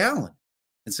squeezed Allen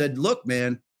and said, look,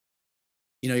 man,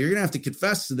 you know, you're going to have to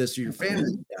confess to this or your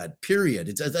family's dead, period.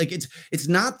 It's like, it's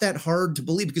not that hard to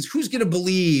believe, because who's going to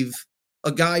believe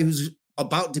a guy who's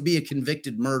about to be a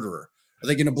convicted murderer? Are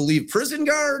they going to believe prison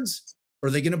guards? Or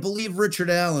are they going to believe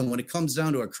Richard Allen when it comes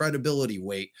down to a credibility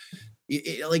weight?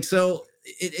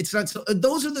 It's not. So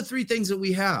those are the three things that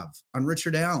we have on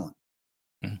Richard Allen.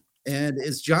 And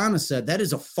as John has said, that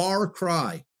is a far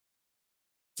cry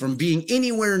from being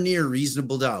anywhere near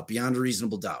reasonable doubt, beyond a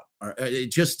reasonable doubt.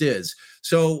 It just is.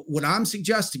 So what I'm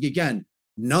suggesting, again,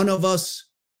 none of us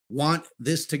want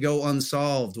this to go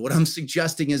unsolved. What I'm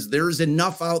suggesting is there's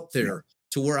enough out there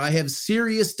to where I have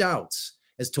serious doubts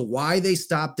as to why they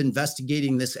stopped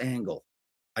investigating this angle.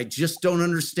 I just don't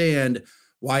understand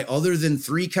why, other than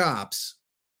 3 cops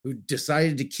who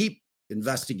decided to keep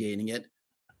investigating it,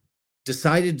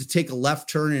 decided to take a left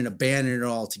turn and abandon it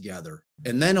altogether,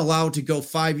 and then allow it to go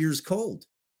 5 years cold.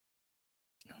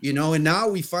 You know, and now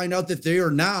we find out that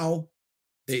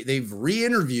they've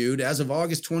re-interviewed as of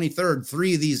August 23rd,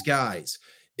 3 of these guys.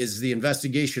 Is the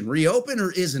investigation reopened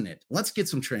or isn't it? Let's get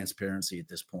some transparency at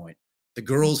this point. The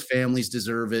girls' families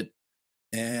deserve it.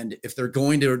 And if they're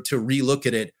going to relook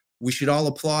at it, we should all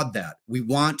applaud that. We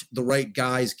want the right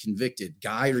guys convicted,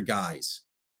 guy or guys.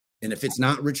 And if it's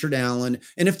not Richard Allen,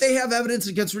 and if they have evidence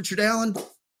against Richard Allen,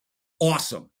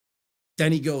 awesome.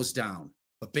 Then he goes down.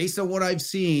 But based on what I've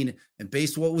seen and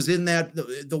based on what was in that,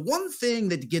 the one thing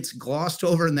that gets glossed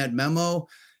over in that memo,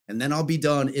 and then I'll be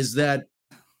done, is that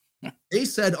they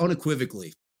said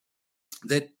unequivocally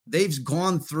that they've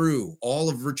gone through all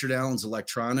of Richard Allen's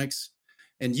electronics.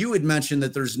 And you had mentioned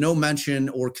that there's no mention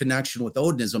or connection with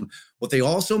Odinism. What they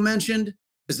also mentioned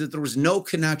is that there was no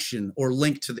connection or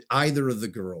link to either of the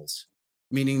girls,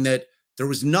 meaning that there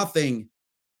was nothing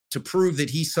to prove that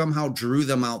he somehow drew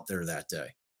them out there that day.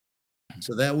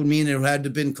 So that would mean it had to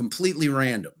have been completely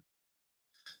random.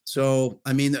 So,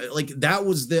 I mean, like, that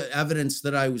was the evidence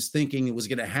that I was thinking it was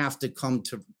going to have to come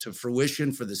to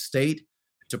fruition for the state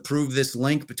to prove this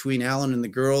link between Allen and the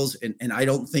girls. And I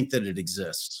don't think that it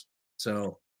exists.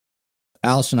 So,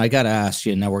 Allison, I got to ask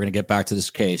you, now we're going to get back to this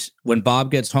case. When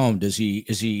Bob gets home, is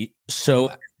he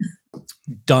so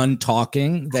done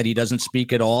talking that he doesn't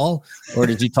speak at all? Or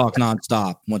does he talk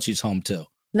nonstop once he's home too?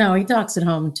 No, he talks at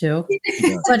home too,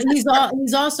 but he's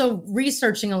also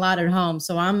researching a lot at home.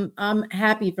 So I'm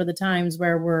happy for the times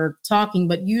where we're talking,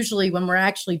 but usually when we're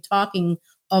actually talking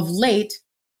of late,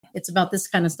 it's about this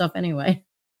kind of stuff anyway.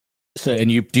 So, and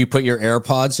do you put your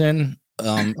AirPods in?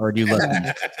 Or do you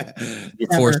listen?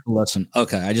 You're forced to listen.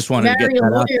 Okay, I just wanted to get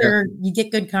that out there. You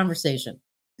get good conversation.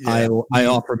 Yeah. I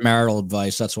offer marital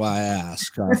advice. That's why I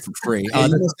ask for free. You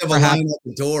must have a line at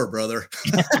the door, brother.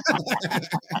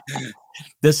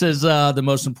 This is the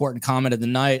most important comment of the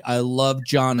night. I love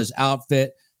Jonna's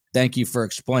outfit. Thank you for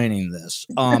explaining this.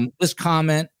 This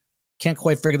comment, can't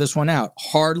quite figure this one out.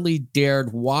 Hardly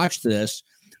dared watch this,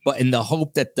 but in the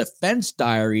hope that Defense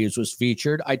Diaries was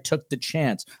featured, I took the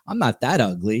chance. I'm not that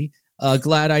ugly.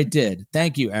 Glad I did.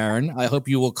 Thank you, Aaron. I hope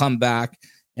you will come back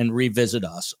and revisit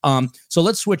us. So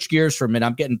let's switch gears for a minute.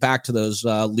 I'm getting back to those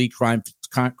leaked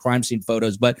crime scene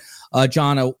photos. But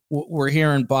Jonna, we're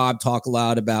hearing Bob talk a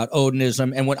lot about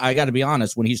Odinism. And what I got to be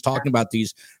honest, when he's talking about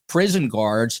these prison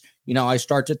guards, you know, I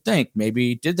start to think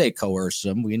maybe did they coerce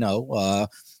them? You know,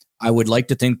 I would like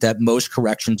to think that most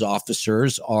corrections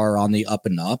officers are on the up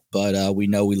and up, but we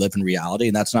know we live in reality,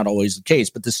 and that's not always the case.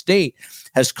 But the state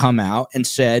has come out and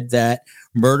said that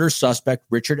murder suspect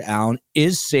Richard Allen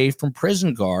is safe from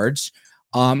prison guards,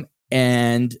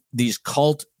 and these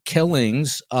cult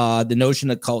killings, the notion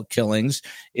of cult killings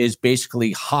is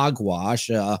basically hogwash.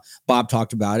 Bob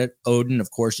talked about it. Odin,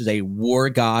 of course, is a war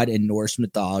god in Norse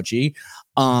mythology.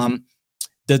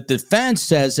 The defense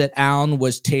says that Allen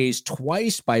was tased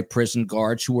twice by prison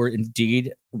guards who were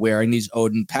indeed wearing these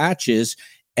Odin patches.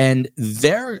 And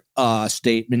their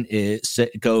statement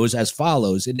goes as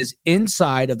follows. It is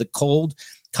inside of the cold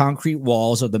concrete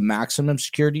walls of the maximum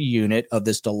security unit of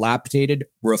this dilapidated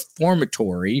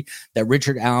reformatory that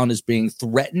Richard Allen is being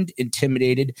threatened,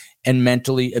 intimidated, and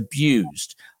mentally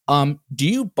abused. Do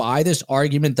you buy this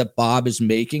argument that Bob is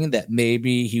making, that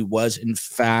maybe he was in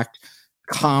fact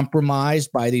compromised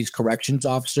by these corrections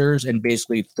officers and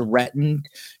basically threatened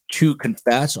to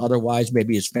confess? Otherwise,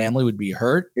 maybe his family would be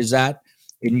hurt. Is that,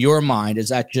 in your mind, is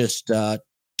that just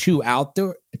too out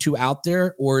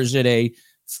there, or is it a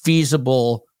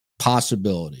feasible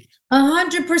possibility?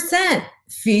 100%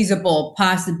 feasible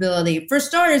possibility. For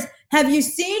starters, have you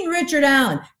seen Richard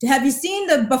Allen? Have you seen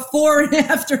the before and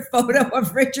after photo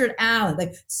of Richard Allen?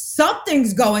 Like,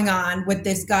 something's going on with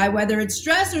this guy, whether it's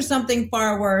stress or something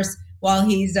far worse, while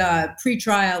he's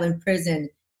pre-trial in prison,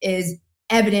 is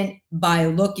evident by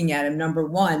looking at him, number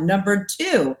one. Number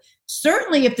two,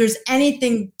 certainly if there's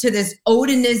anything to this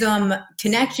Odinism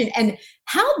connection, and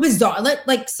how bizarre,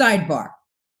 like sidebar,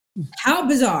 how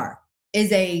bizarre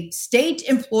is a state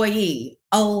employee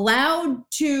allowed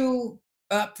to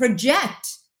project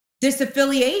this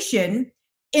affiliation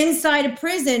inside a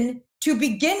prison to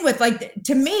begin with? Like,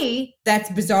 to me, that's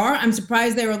bizarre. I'm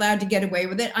surprised they were allowed to get away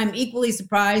with it. I'm equally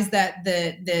surprised that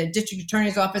the district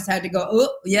attorney's office had to go,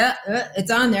 oh, yeah,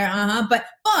 it's on there. But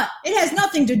it has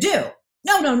nothing to do.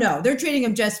 No. They're treating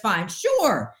him just fine.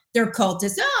 Sure, they're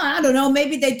cultists. I don't know.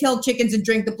 Maybe they kill chickens and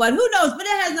drink the blood. Who knows? But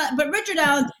it has not. But Richard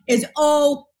Allen is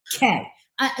okay.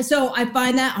 So I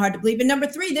find that hard to believe. And number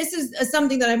three, this is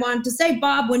something that I wanted to say,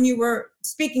 Bob, when you were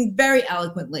speaking very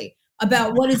eloquently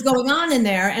about what is going on in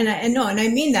there. And I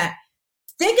mean that.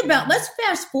 Think about, let's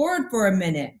fast forward for a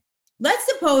minute. Let's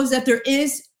suppose that there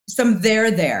is some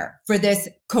there for this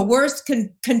coerced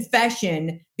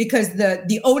confession because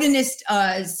the Odinist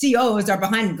COs are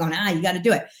behind him going, you got to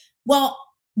do it. Well,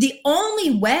 the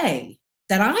only way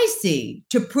that I see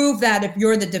to prove that, if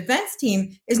you're the defense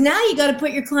team, is now you got to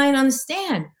put your client on the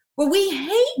stand. Well, we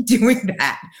hate doing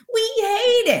that. We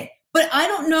hate it. But I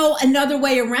don't know another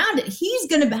way around it. He's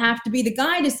going to have to be the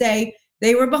guy to say,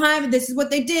 they were behind it. This is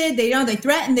what they did. They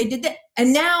threatened. They did that.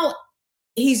 And now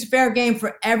he's fair game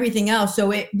for everything else.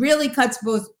 So it really cuts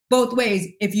both ways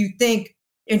if you think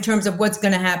in terms of what's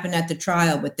going to happen at the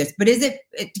trial with this. But is it,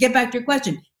 to get back to your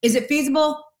question, is it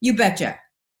feasible? You betcha.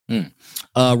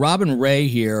 Robin Ray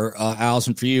here,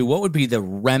 Allison, for you, what would be the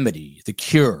remedy, the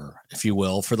cure, if you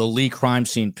will, for the Lee crime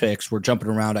scene pics? We're jumping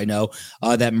around, I know,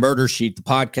 that murder sheet the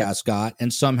podcast got,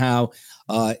 and somehow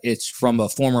it's from a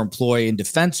former employee in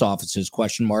defense offices, ?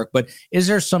 But is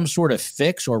there some sort of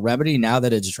fix or remedy now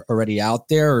that it's already out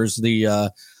there, or is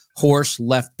the horse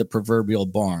left the proverbial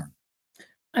barn?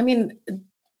 I mean,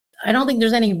 I don't think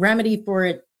there's any remedy for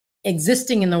it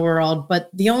existing in the world, but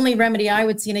the only remedy I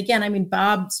would see, and again, I mean,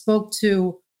 Bob spoke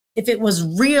to, if it was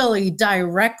really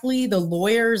directly the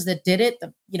lawyers that did it,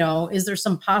 is there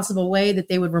some possible way that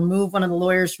they would remove one of the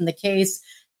lawyers from the case?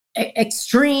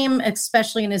 Extreme,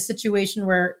 especially in a situation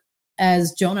where,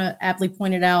 as Jonah aptly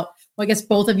pointed out, well, I guess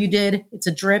both of you did, it's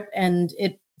a drip and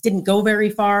it didn't go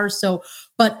very far. So,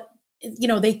 but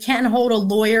they can hold a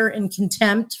lawyer in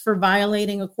contempt for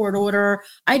violating a court order.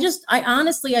 I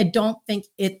honestly, I don't think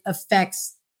it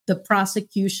affects the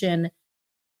prosecution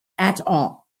at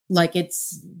all. Like,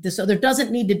 so there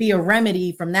doesn't need to be a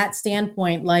remedy from that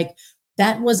standpoint. Like,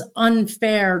 that was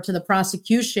unfair to the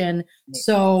prosecution.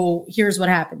 So here's what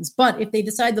happens. But if they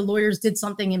decide the lawyers did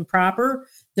something improper,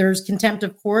 there's contempt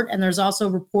of court, and there's also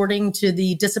reporting to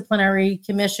the disciplinary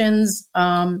commissions.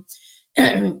 But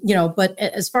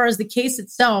as far as the case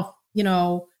itself,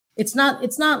 it's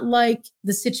not like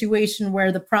the situation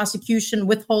where the prosecution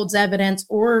withholds evidence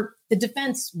or the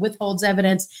defense withholds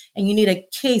evidence and you need a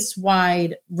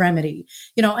case-wide remedy,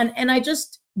 and I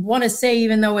just want to say,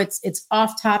 even though it's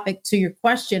off topic to your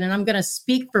question, and I'm going to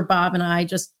speak for Bob and I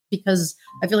just because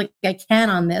I feel like I can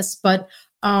on this, but,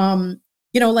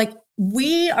 like,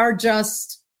 we are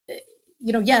just,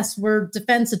 yes, we're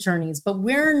defense attorneys, but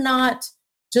we're not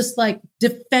just like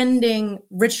defending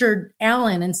Richard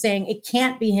Allen and saying it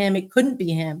can't be him, it couldn't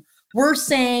be him. We're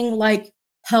saying, like,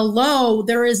 hello,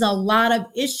 there is a lot of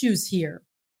issues here.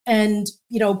 And,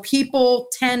 people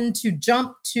tend to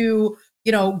jump to,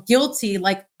 guilty.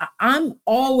 Like I'm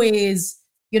always,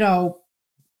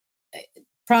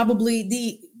 probably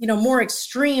the, more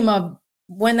extreme of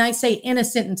when I say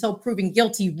innocent until proven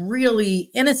guilty,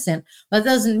 really innocent. That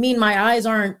doesn't mean my eyes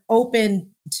aren't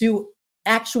open to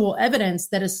actual evidence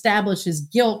that establishes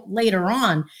guilt later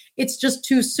on. It's just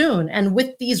too soon. And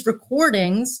with these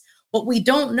recordings, what we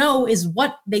don't know is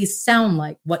what they sound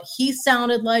like, what he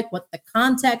sounded like, what the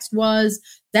context was.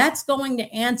 That's going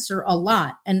to answer a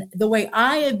lot. And the way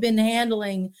I have been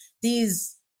handling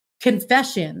these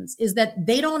confessions is that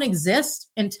they don't exist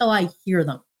until I hear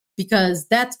them, because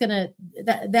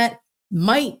that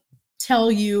might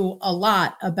tell you a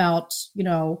lot about,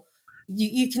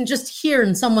 you can just hear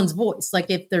in someone's voice, like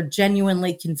if they're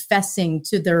genuinely confessing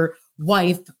to their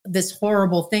wife this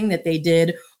horrible thing that they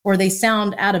did, or they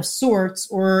sound out of sorts,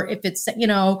 or if it's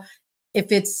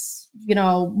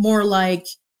more like,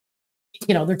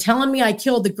 they're telling me I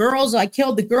killed the girls.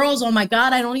 Oh my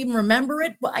God, I don't even remember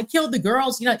it. But I killed the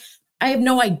girls. I have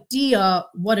no idea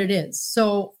what it is.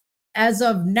 So as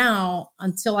of now,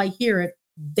 until I hear it,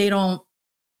 they don't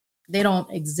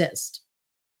exist.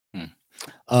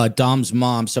 Dom's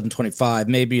mom, 725,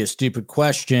 maybe a stupid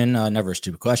question, never a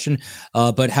stupid question,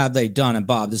 but have they done, and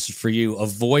Bob, this is for you, a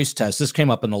voice test? This came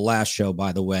up in the last show,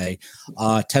 by the way.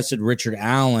 Tested Richard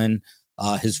Allen,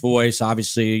 his voice.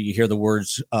 Obviously, you hear the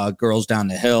words girls down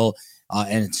the hill,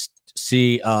 and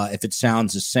see if it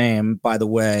sounds the same. By the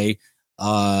way,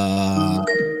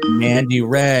 Mandy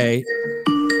Ray.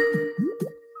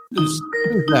 Who's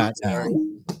that now?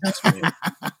 That's right.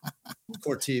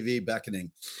 Court TV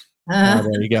beckoning.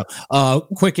 There you go.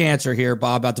 Quick answer here,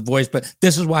 Bob, about the voice, but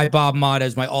this is why Bob Motta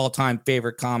is my all-time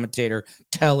favorite commentator.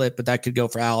 Tell it, but that could go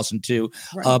for Allison too.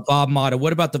 Right. Bob Motta,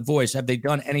 what about the voice? Have they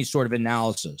done any sort of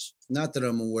analysis? Not that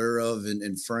I'm aware of,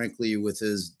 and frankly, with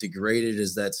as degraded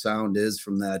as that sound is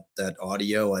from that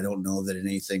audio, I don't know that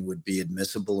anything would be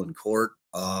admissible in court.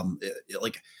 I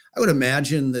would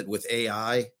imagine that with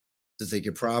AI, that they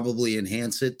could probably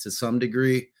enhance it to some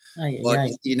degree. But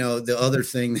the other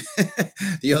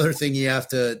thing you have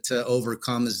to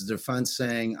overcome is the defense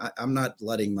saying, I'm not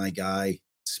letting my guy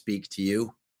speak to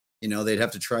you. They'd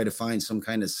have to try to find some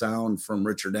kind of sound from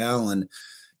Richard Allen.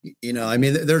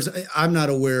 I'm not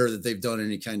aware that they've done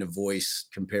any kind of voice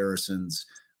comparisons.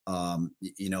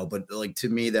 But like, to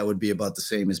me, that would be about the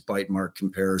same as bite mark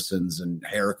comparisons and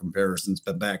hair comparisons,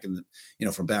 but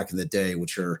from back in the day,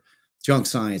 which are junk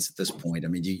science at this point. I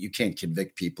mean, you can't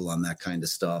convict people on that kind of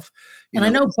stuff. I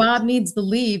know Bob needs to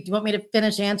leave. Do you want me to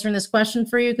finish answering this question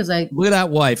for you? Because look at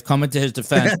that wife coming to his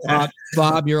defense.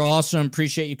 Bob, you're awesome.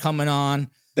 Appreciate you coming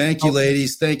on. Thank you,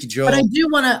 ladies. Thank you, Joe. But I do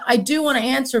want to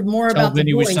answer more about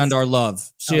Vinny the voice. We send our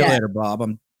love. See you later, Bob.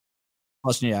 I'm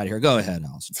busting you out of here. Go ahead,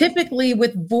 Allison. Typically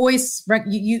with voice,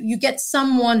 you get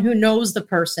someone who knows the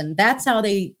person. That's how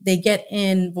they get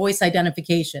in voice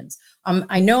identifications.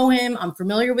 I know him. I'm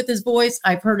familiar with his voice.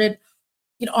 I've heard it,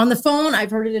 on the phone.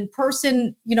 I've heard it in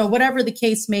person, whatever the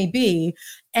case may be.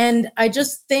 And I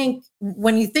just think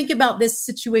when you think about this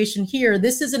situation here,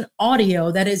 this is an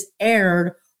audio that is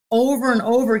aired over and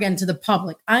over again to the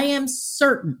public. I am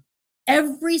certain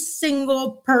every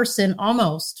single person,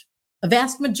 almost a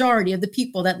vast majority of the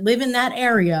people that live in that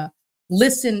area,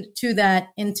 listened to that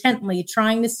intently,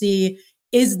 trying to see,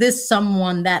 is this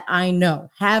someone that I know?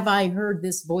 Have I heard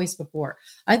this voice before?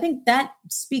 I think that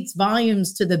speaks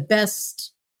volumes to the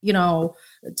best, to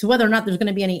whether or not there's going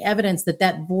to be any evidence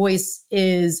that voice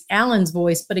is Allen's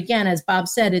voice. But again, as Bob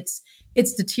said,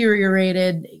 it's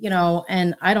deteriorated,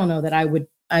 and I don't know that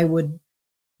I would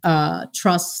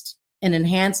trust an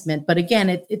enhancement. But again,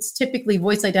 it's typically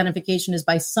voice identification is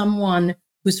by someone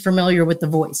who's familiar with the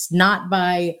voice, not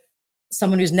by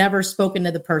someone who's never spoken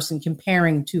to the person,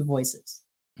 comparing two voices.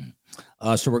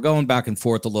 So we're going back and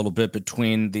forth a little bit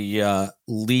between the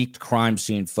leaked crime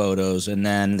scene photos and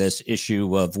then this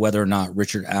issue of whether or not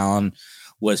Richard Allen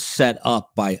was set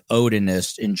up by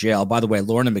Odinists in jail. By the way,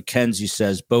 Lorna McKenzie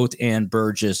says both Ann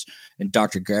Burgess and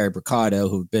Dr. Gary Bricado,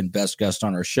 who've been best guests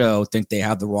on our show, think they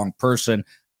have the wrong person.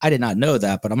 I did not know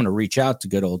that, but I'm going to reach out to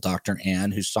good old Dr.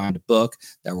 Ann, who signed a book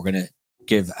that we're going to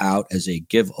give out as a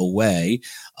giveaway.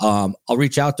 I'll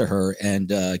reach out to her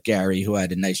and Gary, who I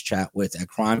had a nice chat with at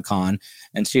CrimeCon,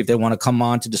 and see if they want to come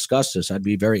on to discuss this. I'd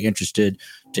be very interested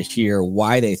to hear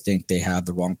why they think they have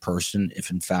the wrong person, if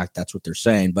in fact that's what they're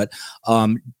saying. But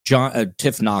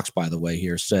Tiff Knox, by the way,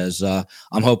 here says,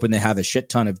 I'm hoping they have a shit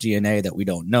ton of DNA that we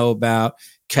don't know about.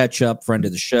 Ketchup, friend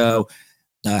of the show.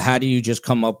 How do you just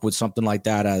come up with something like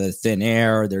that out of thin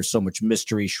air? There's so much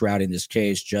mystery shrouding this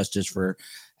case. Justice for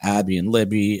Abby and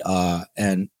Libby,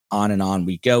 and on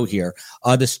we go here.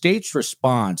 The state's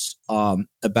response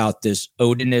about this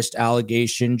Odinist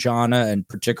allegation, Jana, and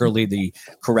particularly the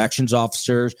corrections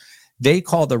officers, they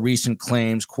call the recent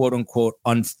claims, quote unquote,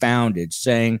 unfounded,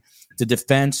 saying the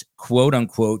defense, quote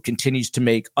unquote, continues to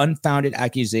make unfounded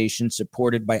accusations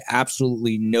supported by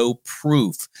absolutely no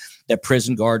proof that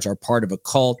prison guards are part of a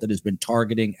cult that has been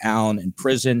targeting Allen in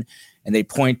prison. And they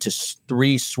point to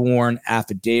 3 sworn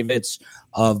affidavits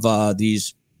of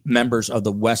these members of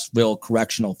the Westville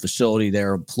Correctional Facility,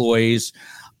 their employees.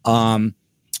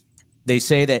 They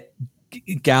say that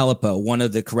Gallipo, one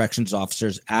of the corrections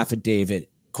officers' affidavit,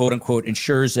 quote unquote,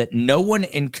 ensures that no one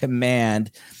in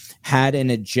command had an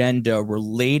agenda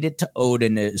related to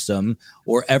Odinism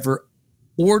or ever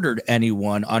ordered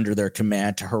anyone under their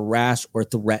command to harass or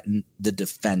threaten the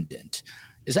defendant.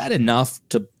 Is that enough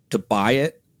to buy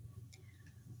it?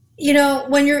 You know,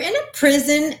 when you're in a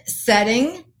prison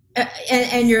setting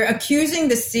and you're accusing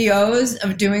the COs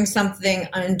of doing something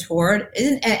untoward,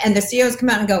 and the COs come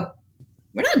out and go,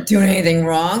 we're not doing anything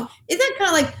wrong. Isn't that kind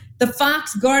of like the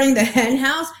fox guarding the hen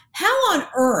house? How on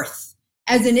earth,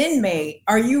 as an inmate,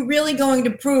 are you really going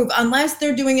to prove, unless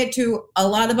they're doing it to a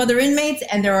lot of other inmates,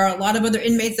 and there are a lot of other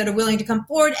inmates that are willing to come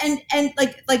forward, and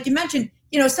like you mentioned,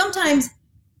 you know, sometimes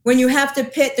when you have to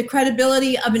pit the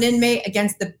credibility of an inmate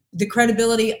against the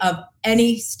credibility of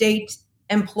any state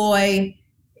employee,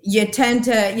 you tend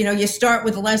to, you know, you start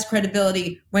with less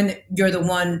credibility when you're the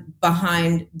one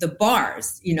behind the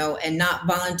bars, you know, and not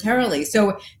voluntarily.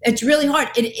 So it's really hard.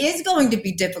 It is going to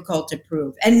be difficult to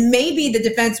prove. And maybe the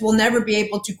defense will never be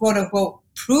able to, quote unquote,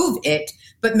 prove it,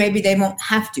 but maybe they won't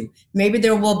have to. Maybe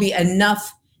there will be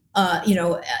enough,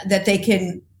 that they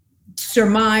can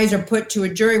surmise or put to a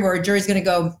jury where a jury's going to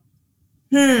go,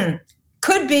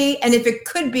 could be. And if it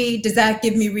could be, does that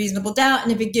give me reasonable doubt?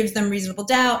 And if it gives them reasonable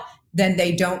doubt, then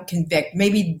they don't convict.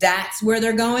 Maybe that's where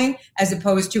they're going, as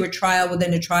opposed to a trial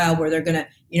within a trial where they're going to,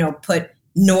 you know, put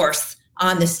North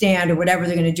on the stand or whatever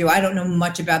they're going to do. I don't know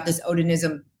much about this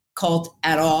Odinism cult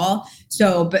at all.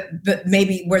 So, but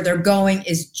maybe where they're going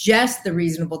is just the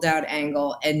reasonable doubt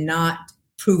angle and not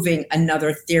proving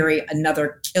another theory,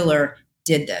 another killer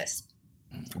did this.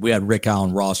 We had Rick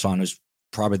Allen Ross on, who's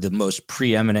probably the most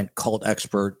preeminent cult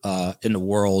expert in the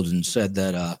world, and said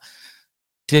that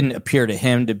didn't appear to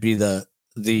him to be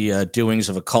the doings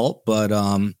of a cult, but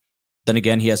then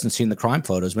again, he hasn't seen the crime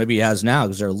photos. Maybe he has now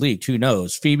because they're leaked. Who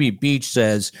knows? Phoebe Beach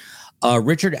says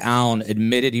Richard Allen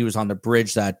admitted he was on the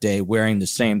bridge that day wearing the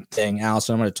same thing.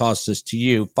 Allison, I'm going to toss this to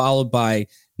you, followed by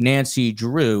Nancy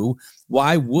Drew.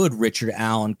 Why would Richard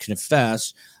Allen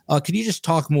confess? Can you just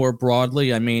talk more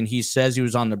broadly? I mean, he says he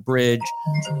was on the bridge,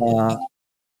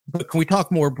 but can we talk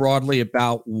more broadly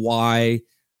about why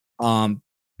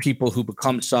people who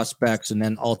become suspects and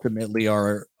then ultimately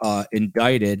are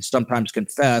indicted sometimes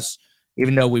confess,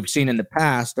 even though we've seen in the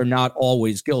past they're not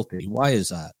always guilty? Why is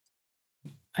that?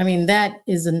 I mean, that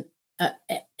is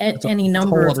any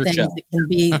number of things.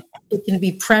 It can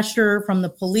be pressure from the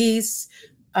police.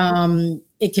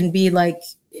 It can be like,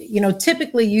 you know,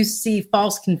 typically you see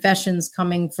false confessions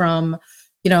coming from,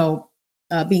 you know,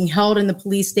 being held in the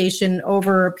police station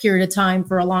over a period of time,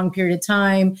 for a long period of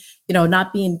time, you know,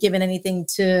 not being given anything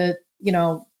to, you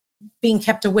know, being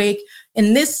kept awake.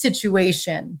 In this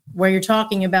situation where you're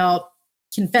talking about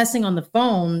confessing on the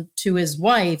phone to his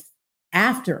wife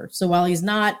after, so while he's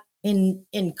not in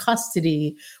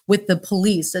custody with the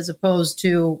police, as opposed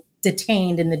to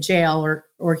detained in the jail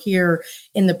or here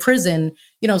in the prison,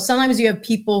 you know, sometimes you have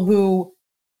people who,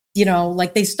 you know,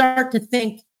 like they start to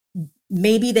think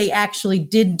maybe they actually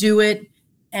did do it.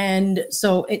 And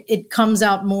so it comes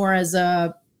out more as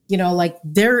a, you know, like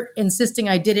they're insisting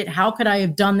I did it. How could I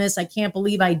have done this? I can't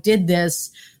believe I did this,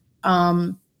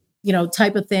 you know,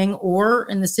 type of thing. Or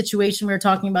in the situation we were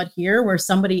talking about here, where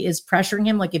somebody is pressuring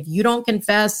him, like if you don't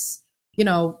confess, you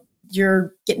know,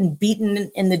 you're getting beaten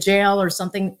in the jail or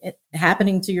something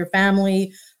happening to your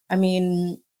family. I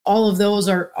mean, all of those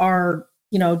are,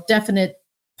 you know, definite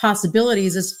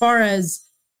possibilities. As far as,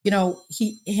 you know,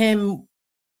 him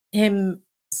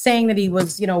saying that he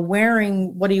was, you know,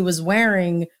 wearing what he was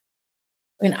wearing.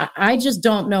 I mean, I just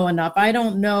don't know enough. I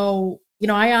don't know, you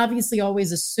know, I obviously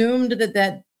always assumed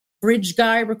that bridge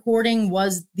guy recording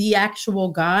was the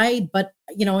actual guy, but,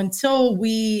 you know, until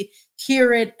we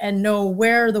hear it and know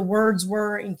where the words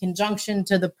were in conjunction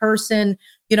to the person,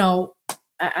 you know,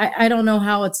 I don't know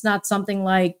how it's not something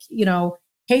like, you know,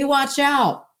 hey, watch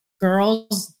out,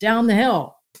 girls, down the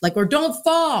hill. Like, or don't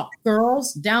fall,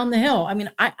 girls, down the hill. I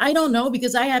mean, I don't know,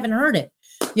 because I haven't heard it,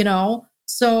 you know?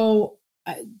 So,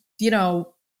 you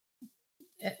know,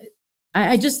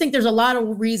 I just think there's a lot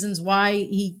of reasons why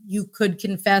you could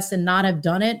confess and not have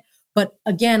done it. But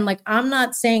again, like, I'm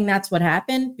not saying that's what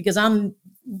happened, because I'm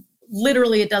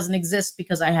literally, it doesn't exist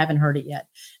because I haven't heard it yet.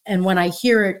 And when I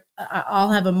hear it,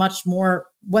 I'll have a much more,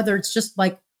 whether it's just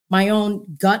like my own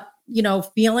gut,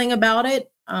 feeling about it,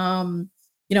 and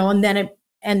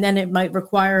then it might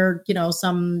require,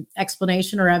 some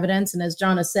explanation or evidence. And as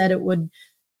John has said, it would,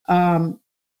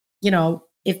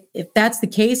 if that's the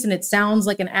case and it sounds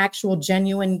like an actual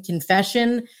genuine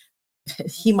confession,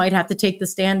 he might have to take the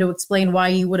stand to explain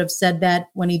why he would have said that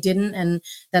when he didn't. And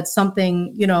that's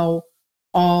something, no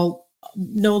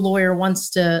lawyer wants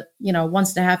to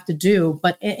have to do.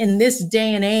 But in this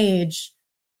day and age,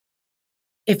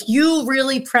 if you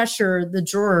really pressure the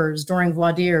jurors during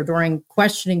voir dire, during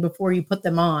questioning before you put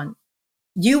them on,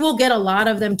 you will get a lot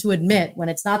of them to admit, when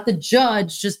it's not the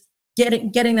judge just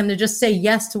getting them to just say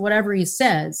yes to whatever he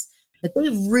says, that they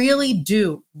really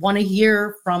do want to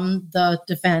hear from the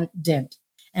defendant.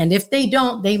 And if they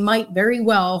don't, they might very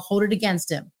well hold it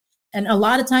against him. And a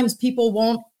lot of times people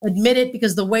won't admit it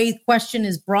because the way the question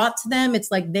is brought to them,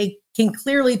 it's like they can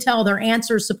clearly tell their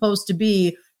answer is supposed to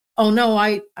be, oh no,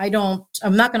 I'm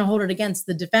not going to hold it against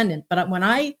the defendant. But when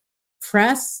I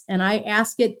press and I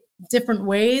ask it different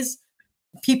ways,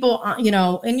 people,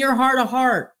 in your heart of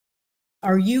heart,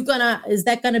 is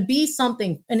that going to be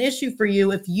an issue for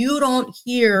you if you don't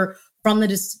hear from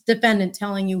the defendant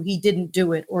telling you he didn't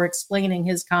do it or explaining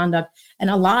his conduct?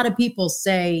 And a lot of people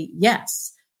say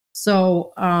yes.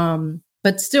 So,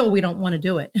 but still, we don't want to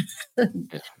do it.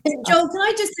 Joe, can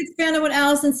I just expand on what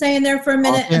Allison's saying there for a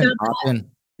minute?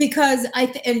 Because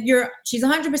she's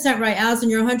 100% right. Allison,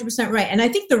 you're 100% right. And I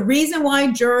think the reason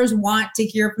why jurors want to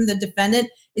hear from the defendant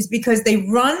is because they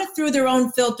run through their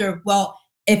own filter. Well,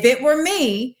 if it were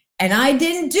me and I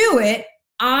didn't do it,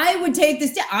 I would take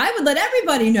this. I would let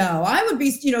everybody know. I would be,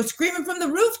 screaming from the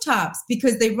rooftops,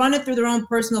 because they run it through their own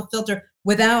personal filter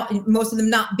without most of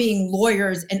them not being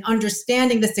lawyers and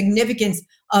understanding the significance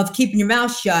of keeping your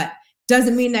mouth shut.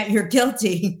 Doesn't mean that you're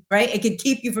guilty, right? It could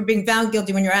keep you from being found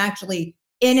guilty when you're actually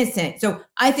innocent. So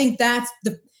I think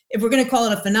if we're going to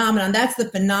call it a phenomenon, that's the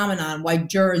phenomenon why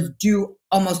jurors do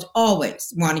almost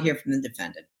always want to hear from the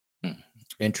defendant.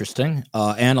 Interesting.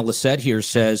 Anna Lissette here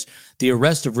says, the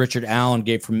arrest of Richard Allen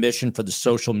gave permission for the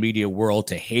social media world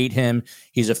to hate him.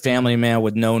 He's a family man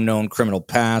with no known criminal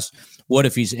past. What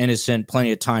if he's innocent?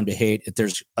 Plenty of time to hate if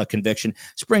there's a conviction.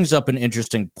 This brings up an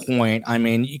interesting point. I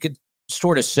mean, you could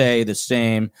sort of say the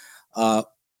same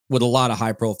with a lot of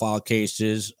high profile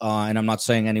cases. And I'm not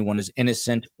saying anyone is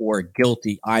innocent or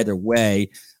guilty either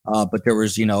way. But there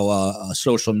was, a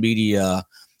social media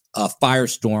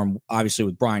firestorm, obviously,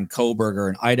 with Brian Koberger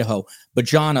in Idaho. But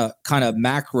Jonna, kind of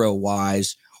macro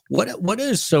wise, what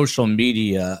is social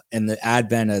media and the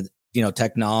advent of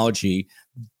technology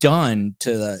done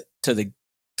to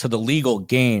the legal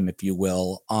game, if you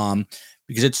will?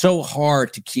 Because it's so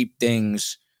hard to keep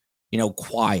things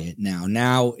quiet now.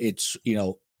 Now it's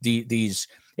these.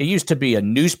 It used to be a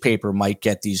newspaper might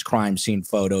get these crime scene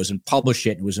photos and publish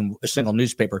it. It was in a single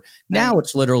newspaper. Now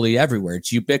it's literally everywhere.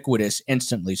 It's ubiquitous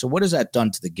instantly. So what has that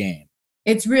done to the game?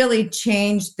 It's really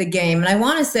changed the game. And I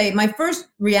want to say my first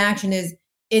reaction is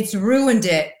it's ruined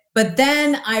it. But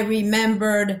then I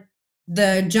remembered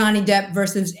the Johnny Depp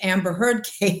versus Amber Heard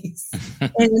case.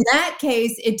 And in that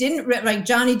case, it didn't, like,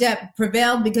 Johnny Depp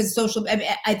prevailed because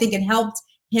I think it helped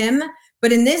him.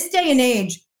 But in this day and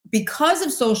age, because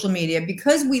of social media,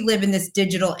 because we live in this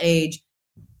digital age,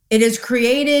 it has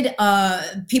created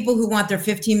people who want their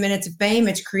 15 minutes of fame.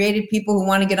 It's created people who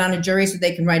want to get on a jury so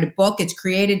they can write a book. It's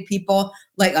created people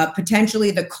like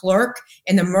potentially the clerk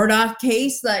in the Murdoch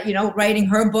case, writing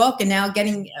her book and now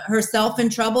getting herself in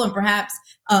trouble and perhaps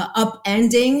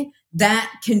upending that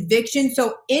conviction.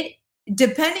 So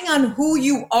depending on who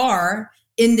you are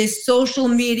in this social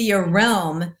media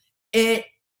realm, it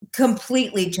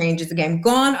completely changes the game.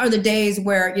 Gone are the days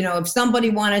where, if somebody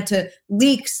wanted to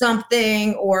leak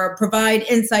something or provide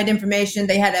inside information,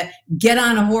 they had to get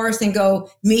on a horse and go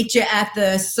meet you at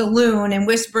the saloon and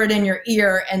whisper it in your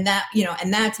ear. And that,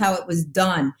 and that's how it was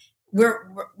done.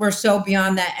 We're so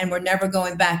beyond that, and we're never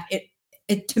going back.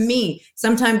 It to me,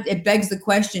 sometimes it begs the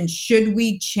question, should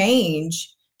we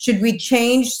change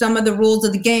some of the rules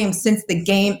of the game since the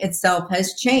game itself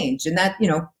has changed? And that,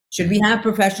 should we have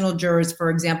professional jurors, for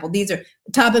example? These are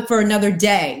a topic for another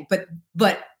day, but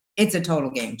it's a total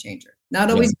game changer. Not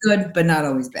always good, but not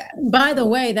always bad. By the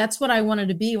way, that's what I wanted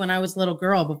to be when I was a little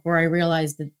girl before I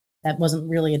realized that wasn't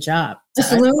really a job. A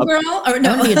saloon girl? Or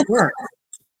no? I wanted to be a juror.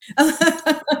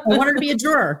 I wanted to be a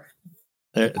juror.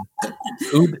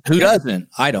 Who doesn't?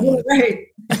 I don't. Right.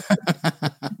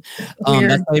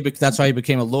 That's why he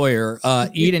became a lawyer.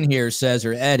 Eden here says,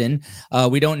 or Eden,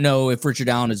 we don't know if Richard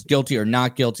Allen is guilty or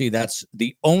not guilty. That's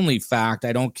the only fact.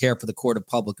 I don't care for the court of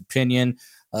public opinion.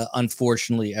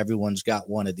 Unfortunately, everyone's got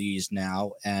one of these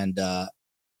now and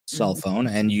cell phone,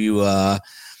 and you, I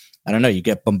don't know, you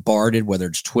get bombarded, whether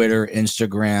it's Twitter,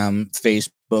 Instagram,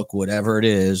 Facebook, whatever it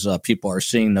is. People are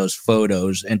seeing those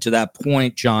photos. And to that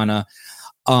point, Jonna,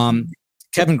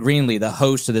 Kevin Greenlee, the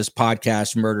host of this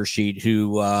podcast, Murder Sheet,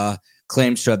 who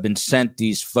claims to have been sent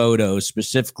these photos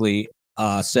specifically,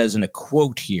 says in a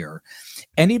quote here,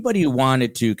 anybody who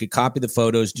wanted to could copy the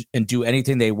photos and do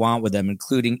anything they want with them,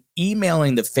 including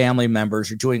emailing the family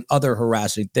members or doing other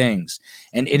harassing things.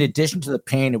 And in addition to the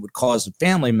pain it would cause the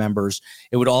family members,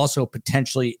 it would also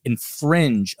potentially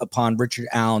infringe upon Richard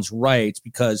Allen's rights,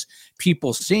 because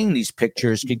people seeing these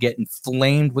pictures could get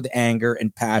inflamed with anger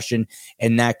and passion,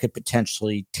 and that could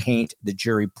potentially taint the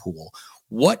jury pool.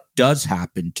 What does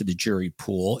happen to the jury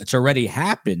pool? It's already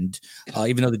happened,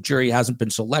 even though the jury hasn't been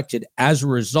selected as a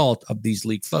result of these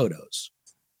leaked photos.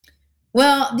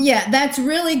 Well, yeah, that's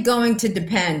really going to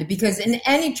depend, because in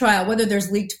any trial, whether there's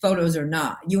leaked photos or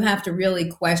not, you have to really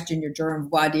question your juror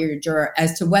voir dire, your juror,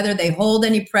 as to whether they hold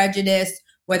any prejudice,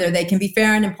 whether they can be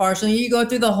fair and impartial. You go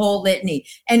through the whole litany.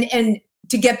 And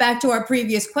to get back to our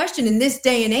previous question, in this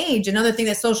day and age, another thing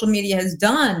that social media has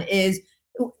done is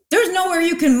there's nowhere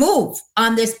you can move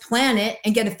on this planet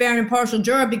and get a fair and impartial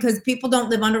juror, because people don't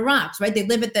live under rocks, right? They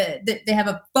live they have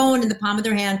a phone in the palm of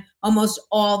their hand almost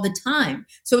all the time.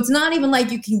 So it's not even like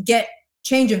you can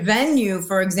change a venue,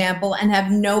 for example, and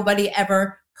have nobody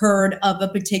ever heard of a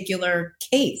particular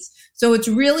case. So it's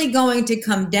really going to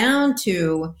come down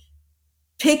to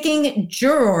picking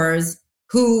jurors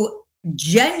who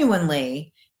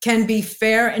genuinely can be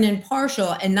fair and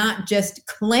impartial, and not just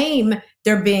claim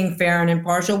they're being fair and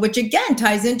impartial, which again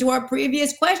ties into our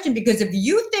previous question. Because if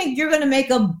you think you're going to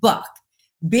make a buck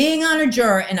being on a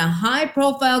juror in a high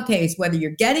profile case, whether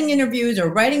you're getting interviews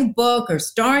or writing a book or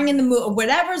starring in the movie, or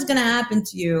whatever's going to happen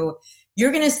to you,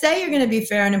 you're going to say you're going to be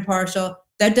fair and impartial.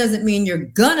 That doesn't mean you're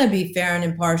going to be fair and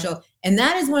impartial. And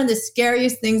that is one of the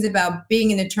scariest things about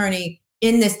being an attorney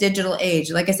in this digital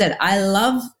age. Like I said, I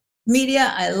love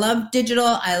media, I love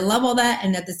digital, I love all that.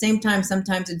 And at the same time,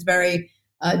 sometimes it's very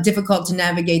difficult to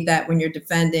navigate that when you're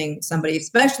defending somebody,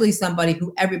 especially somebody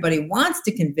who everybody wants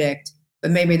to convict,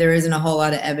 but maybe there isn't a whole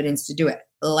lot of evidence to do it,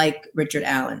 like Richard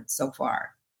Allen so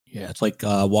far. Yeah, it's like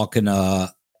walking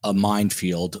a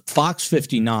minefield. Fox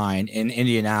 59 in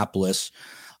Indianapolis,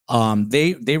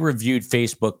 they reviewed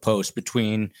Facebook posts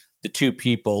between the two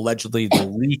people, allegedly the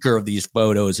leaker of these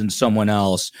photos and someone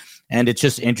else. And it's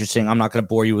just interesting. I'm not going to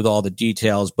bore you with all the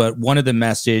details, but one of the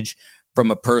message from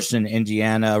a person in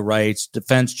Indiana writes,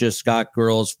 defense just got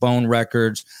girls' phone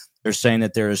records. They're saying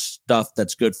that there is stuff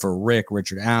that's good for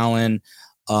Richard Allen.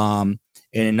 In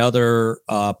another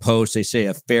post, they say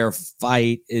a fair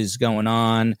fight is going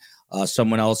on.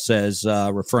 Someone else says,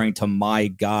 referring to my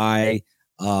guy,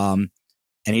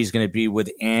 and he's going to be with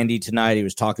Andy tonight. He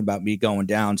was talking about me going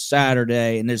down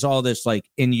Saturday. And there's all this like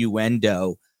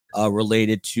innuendo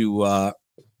related to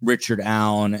Richard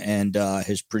Allen and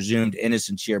his presumed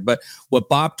innocence here. But what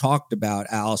Bob talked about,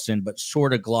 Allison, but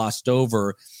sort of glossed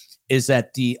over, is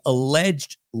that the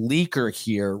alleged leaker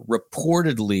here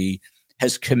reportedly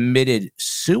has committed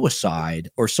suicide,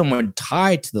 or someone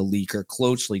tied to the leaker,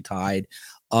 closely tied.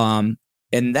 And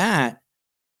that,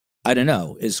 I don't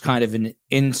know, is kind of an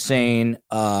insane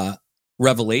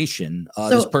revelation.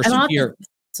 This person here.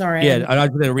 Sorry. Yeah, I'm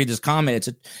going to read this comment.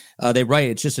 They write,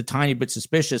 it's just a tiny bit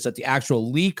suspicious that the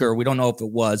actual leaker, we don't know if it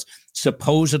was,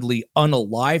 supposedly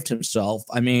unalived himself.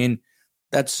 I mean,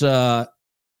 that's no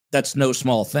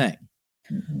small thing.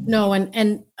 No,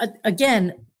 and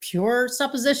again, pure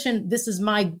supposition. This is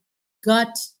my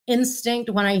gut instinct.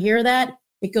 When I hear that,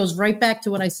 it goes right back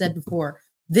to what I said before.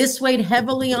 This weighed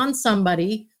heavily on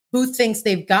somebody who thinks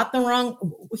they've got the wrong.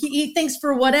 He thinks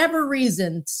for whatever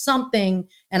reason something,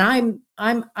 and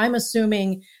I'm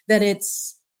assuming that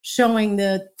it's showing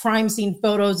the crime scene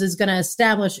photos is going to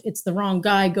establish it's the wrong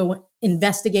guy. Go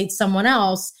investigate someone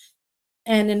else.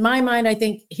 And in my mind, I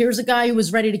think here's a guy who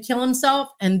was ready to kill himself,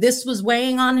 and this was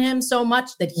weighing on him so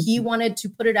much that he wanted to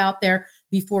put it out there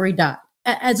before he died,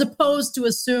 as opposed to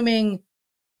assuming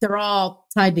they're all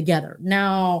tied together.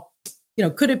 Now,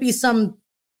 could it be some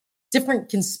different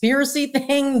conspiracy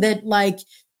thing that, like,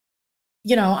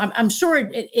 I'm sure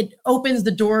it opens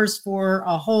the doors for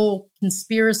a whole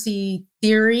conspiracy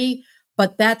theory,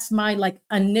 but that's my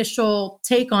initial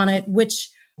take on it,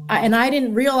 which I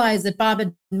didn't realize that Bob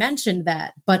had mentioned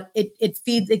that, but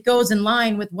it goes in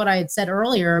line with what I had said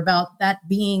earlier about that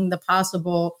being the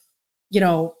possible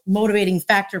motivating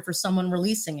factor for someone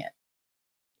releasing it.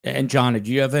 And John,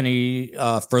 do you have any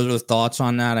further thoughts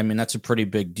on that? I mean, that's a pretty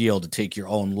big deal to take your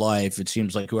own life. It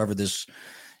seems like whoever this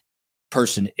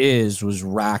person was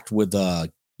racked with,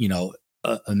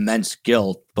 immense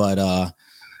guilt. But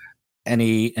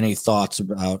any thoughts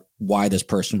about why this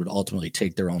person would ultimately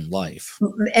take their own life?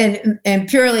 And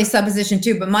purely supposition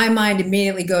too. But my mind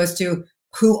immediately goes to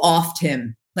who offed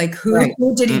him. Like who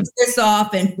did he piss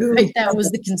off, and who? Right, that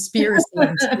was the conspiracy.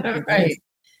 Right.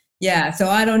 Yeah. So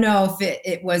I don't know if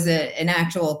it was an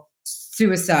actual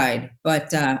suicide,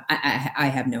 but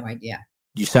I have no idea.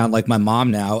 You sound like my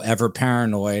mom now, ever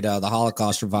paranoid, the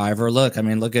Holocaust survivor. Look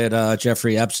at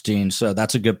Jeffrey Epstein. So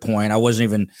that's a good point. I wasn't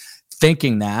even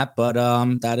thinking that, but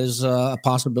that is a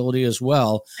possibility as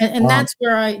well. And that's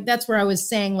where I was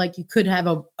saying, like, you could have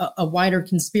a wider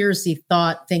conspiracy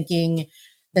thought, thinking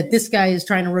that this guy is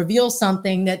trying to reveal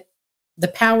something that the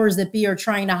powers that be are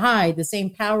trying to hide, the same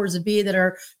powers that be that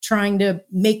are trying to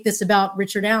make this about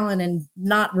Richard Allen and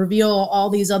not reveal all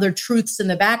these other truths in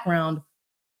the background,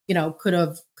 could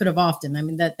have often. I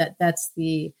mean, that's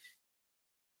the,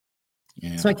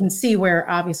 so I can see where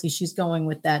obviously she's going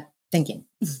with that thinking.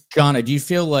 Jonna, do you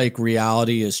feel like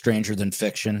reality is stranger than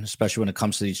fiction, especially when it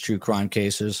comes to these true crime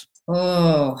cases?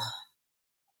 Oh,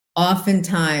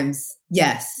 oftentimes,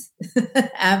 yes,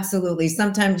 absolutely.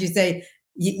 Sometimes you say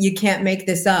you can't make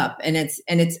this up, and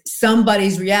it's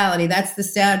somebody's reality. That's the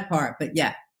sad part. But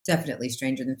yeah, definitely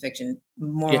stranger than fiction,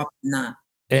 more often than not.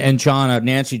 And John,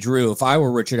 Nancy Drew, if I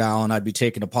were Richard Allen, I'd be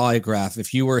taking a polygraph.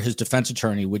 If you were his defense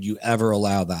attorney, would you ever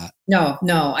allow that? No,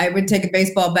 I would take a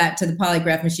baseball bat to the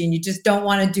polygraph machine. You just don't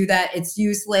want to do that. It's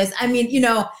useless. I mean,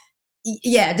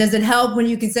 yeah, does it help when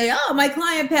you can say, oh, my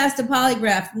client passed a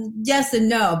polygraph? Yes and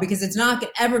no, because it's not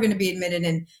ever going to be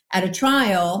admitted at a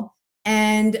trial.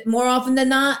 And more often than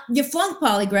not, you flunk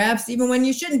polygraphs, even when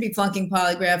you shouldn't be flunking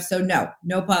polygraphs. So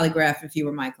no polygraph if you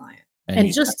were my client.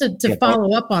 And just to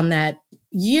follow up on that,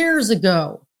 years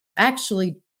ago,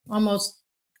 actually almost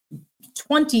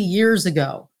 20 years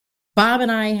ago, Bob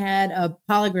and I had a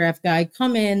polygraph guy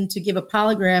come in to give a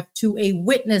polygraph to a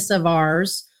witness of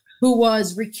ours who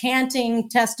was recanting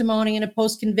testimony in a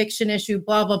post-conviction issue,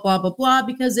 blah, blah, blah, blah, blah,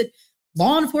 because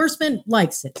law enforcement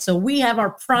likes it. So we have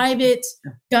our private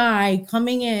guy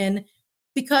coming in,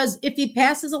 because if he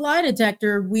passes a lie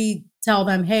detector, we tell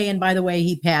them, hey, and by the way,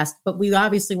 he passed, but we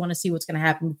obviously want to see what's going to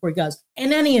happen before he goes.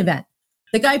 In any event,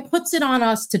 the guy puts it on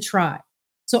us to try.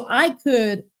 So I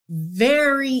could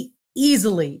very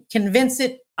easily convince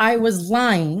it I was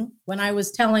lying when I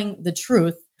was telling the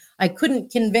truth. I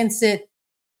couldn't convince it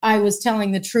I was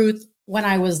telling the truth when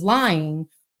I was lying.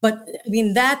 But I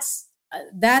mean, that's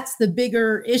the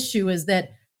bigger issue, is that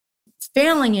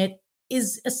failing it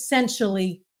is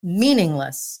essentially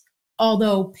meaninless,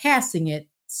 although passing it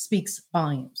speaks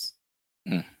volumes.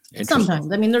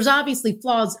 Sometimes. I mean, there's obviously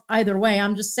flaws either way.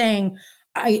 I'm just saying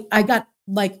I got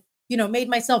made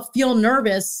myself feel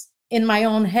nervous in my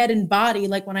own head and body,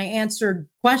 like when I answered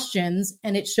questions,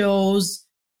 and it shows,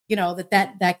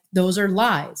 that those are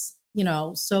lies,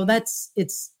 so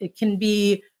it can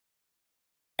be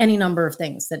any number of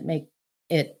things that make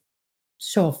it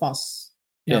show a false.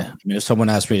 Yeah. I mean, if someone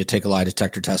asks me to take a lie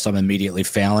detector test, I'm immediately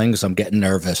failing because I'm getting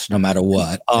nervous no matter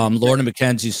what. Lorna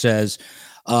McKenzie says,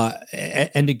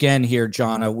 and again here,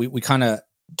 Jonna, we kind of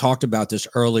talked about this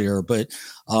earlier, but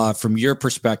from your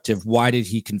perspective, why did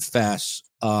he confess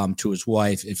to his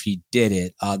wife if he did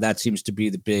it? That seems to be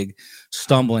the big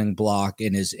stumbling block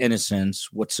in his innocence.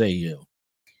 What say you?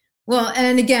 Well,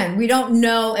 and again, we don't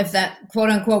know if that quote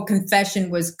unquote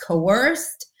confession was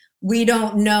coerced. We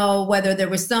don't know whether there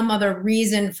was some other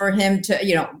reason for him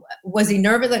to, was he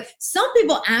nervous? Like some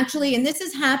people actually, and this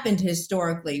has happened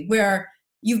historically, where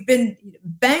you've been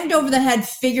banged over the head,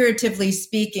 figuratively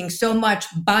speaking, so much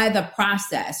by the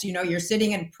process. You're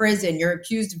sitting in prison. You're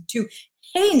accused of two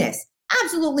heinous,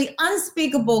 absolutely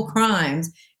unspeakable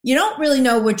crimes. You don't really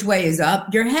know which way is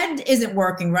up. Your head isn't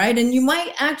working right. And you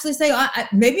might actually say,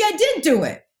 maybe I did do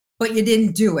it, but you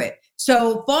didn't do it.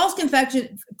 So false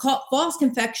confessions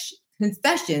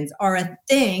are a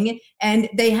thing, and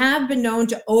they have been known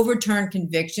to overturn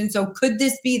convictions. So could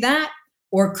this be that?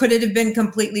 Or could it have been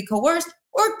completely coerced?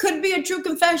 Or could it be a true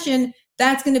confession?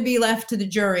 That's going to be left to the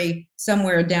jury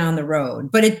somewhere down the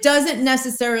road. But it doesn't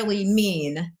necessarily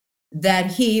mean that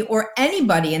he or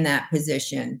anybody in that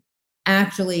position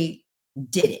actually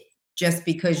did it just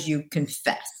because you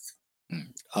confess.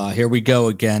 Here we go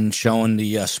again, showing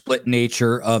the split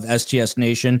nature of STS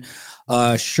Nation.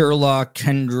 Sherlock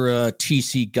Kendra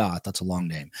TC Gott, that's a long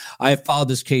name. I have followed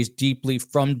this case deeply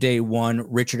from day one.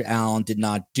 Richard Allen did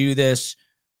not do this.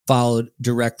 followed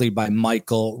directly by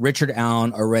Michael. Richard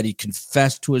Allen already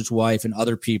confessed to his wife and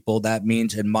other people. That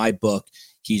means, in my book,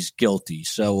 he's guilty.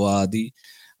 So the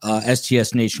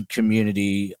STS Nation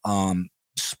community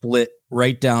split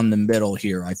right down the middle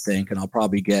here, I think, and I'll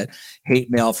probably get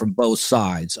hate mail from both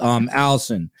sides.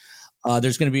 Allison,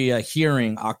 there's going to be a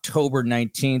hearing October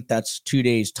 19th. That's 2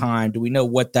 days' time. Do we know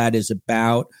what that is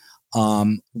about?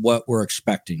 What we're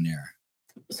expecting there?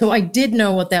 So I did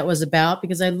know what that was about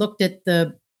because I looked at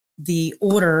the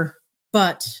order,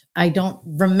 but I don't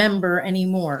remember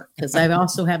anymore because I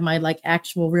also have my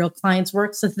actual real clients'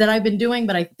 work that I've been doing.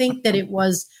 But I think that it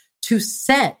was to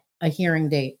set a hearing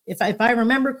date. If I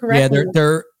remember correctly. Yeah,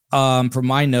 they're from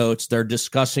my notes, they're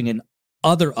discussing an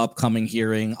other upcoming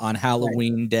hearing on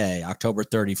Halloween Day, October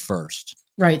 31st.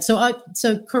 Right. So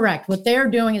correct. What they're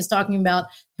doing is talking about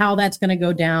how that's going to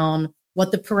go down,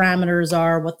 what the parameters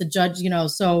are, what the judge,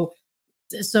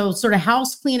 so sort of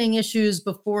house cleaning issues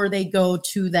before they go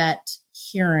to that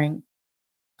hearing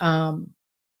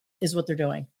is what they're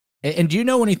doing. And do you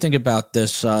know anything about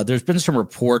this? There's been some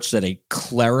reports that a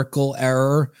clerical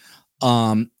error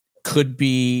could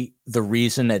be the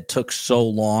reason it took so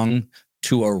long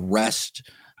to arrest.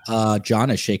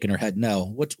 Jonna shaking her head no.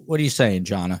 What are you saying,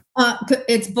 Jonna?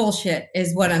 It's bullshit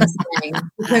is what I'm saying.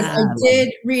 Because I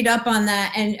did read up on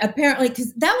that. And apparently,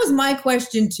 because that was my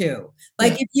question too.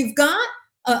 If you've got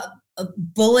a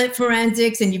bullet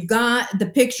forensics and you've got the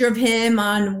picture of him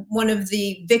on one of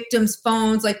the victim's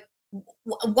phones,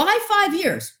 why 5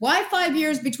 years? Why 5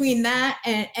 years between that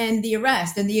and the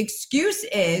arrest? And the excuse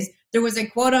is there was a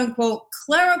quote unquote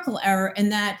clerical error in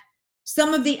that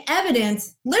some of the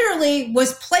evidence literally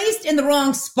was placed in the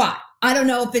wrong spot. I don't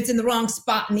know if it's in the wrong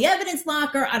spot in the evidence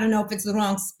locker. I don't know if it's the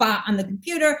wrong spot on the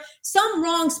computer, some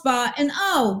wrong spot. And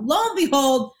lo and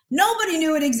behold, nobody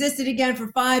knew it existed again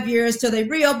for 5 years till they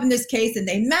reopened this case and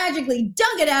they magically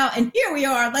dug it out. And here we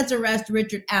are. Let's arrest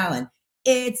Richard Allen.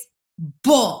 It's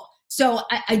bull. So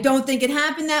I don't think it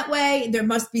happened that way. There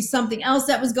must be something else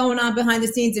that was going on behind the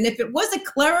scenes. And if it was a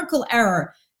clerical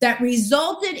error that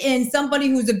resulted in somebody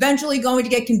who's eventually going to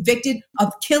get convicted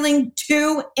of killing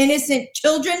 2 innocent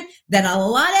children, then a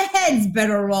lot of heads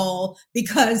better roll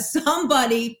because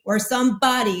somebody or some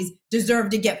bodies deserve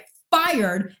to get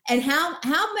fired. And how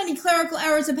many clerical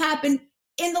errors have happened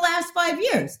in the last 5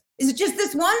 years? Is it just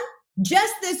this one?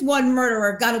 Just this one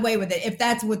murderer got away with it, if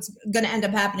that's what's going to end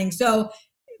up happening. So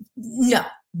no,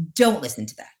 don't listen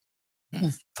to that.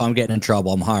 If I'm getting in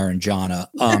trouble, I'm hiring Jonna.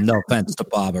 No offense to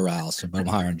Bob or Allison, but I'm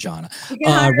hiring Jonna.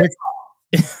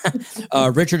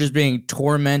 Richard is being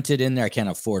tormented in there. I can't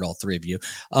afford all three of you.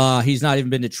 He's not even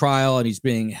been to trial, and he's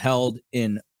being held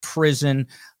in prison.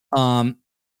 Why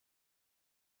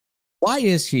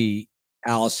is he,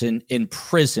 Allison, in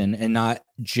prison and not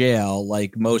jail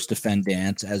like most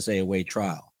defendants as they await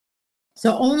trial?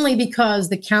 So only because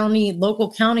the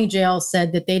local county jail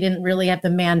said that they didn't really have the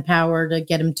manpower to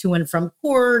get him to and from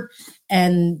court,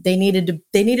 and they needed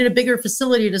a bigger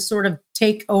facility to sort of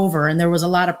take over. And there was a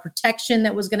lot of protection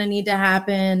that was going to need to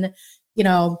happen,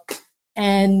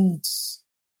 and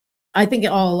I think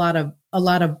a lot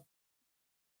of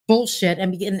bullshit,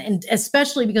 and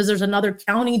especially because there's another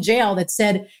county jail that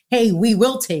said, "Hey, we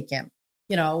will take him."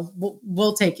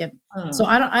 We'll take him. So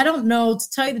I don't know, to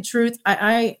tell you the truth.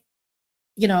 I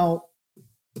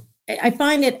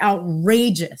find it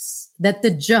outrageous that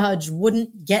the judge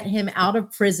wouldn't get him out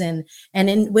of prison.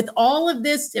 And with all of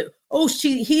this,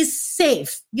 he's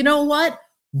safe. You know what?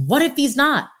 What if he's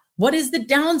not? What is the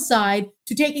downside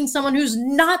to taking someone who's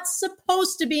not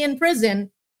supposed to be in prison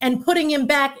and putting him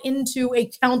back into a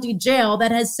county jail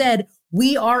that has said,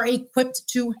 we are equipped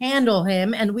to handle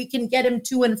him and we can get him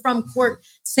to and from court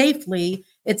safely?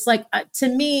 It's to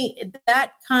me,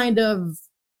 that kind of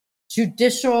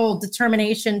judicial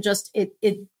determination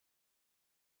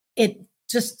it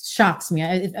just shocks me.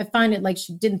 I find it like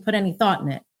she didn't put any thought in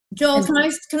it. Joel, can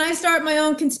I start my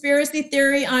own conspiracy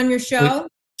theory on your show?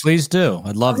 Please do.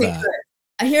 I'd love that. Good.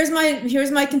 Here's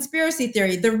my conspiracy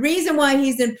theory. The reason why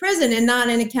he's in prison and not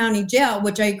in a county jail,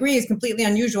 which I agree is completely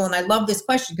unusual, and I love this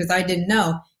question because I didn't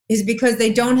know, is because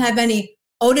they don't have any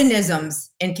odonisms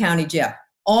in county jail.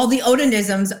 All the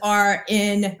odonisms are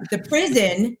in the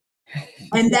prison.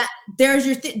 And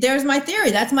there's my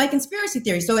theory. That's my conspiracy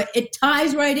theory. So it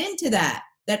ties right into that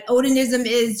odonism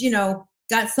is,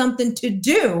 got something to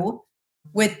do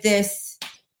with this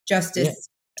justice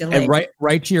delay. And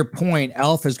right to your point,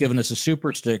 Elf has given us a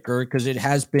super sticker because it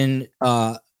has been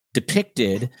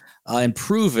depicted and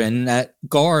proven that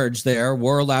guards there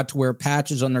were allowed to wear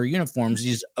patches on their uniforms,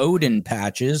 these Odin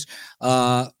patches.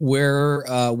 Where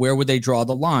would they draw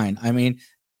the line? I mean,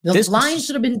 the line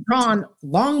should have been drawn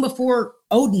long before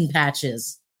Odin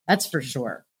patches. That's for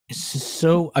sure.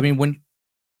 So, I mean,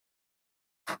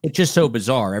 it's just so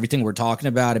bizarre. Everything we're talking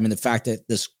about. I mean, the fact that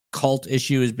this cult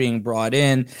issue is being brought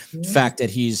in, the fact that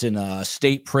he's in a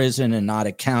state prison and not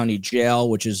a county jail,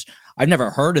 which is, I've never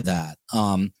heard of that,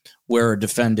 where a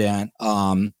defendant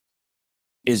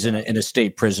is in a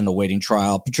state prison awaiting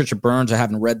trial. Patricia Burns, I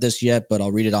haven't read this yet, but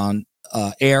I'll read it on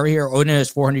air here.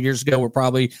 Odinists 400 years ago were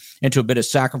probably into a bit of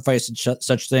sacrifice and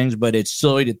such things, but it's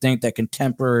silly to think that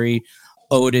contemporary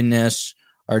Odinists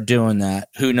are doing that.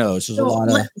 Who knows? There's a lot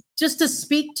of... Just to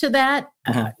speak to that,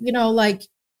 like,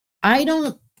 I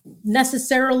don't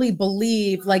necessarily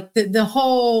believe, like, the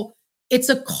whole, it's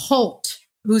a cult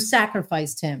who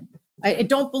sacrificed him. I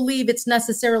don't believe it's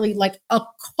necessarily like a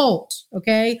cult,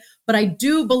 okay? But I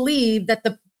do believe that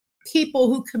the people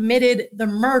who committed the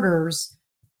murders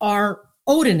are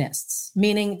Odinists,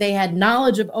 meaning they had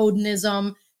knowledge of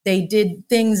Odinism. They did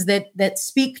things that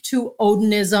speak to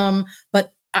Odinism,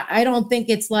 but I don't think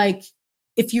it's like,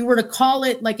 if you were to call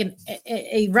it like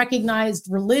a recognized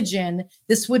religion,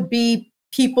 this would be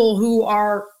people who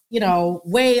are,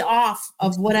 way off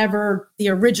of whatever the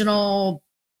original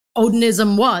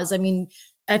Odinism was. I mean,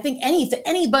 I think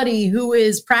anybody who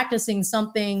is practicing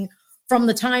something from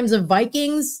the times of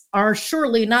Vikings are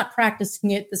surely not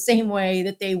practicing it the same way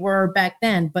that they were back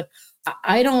then. But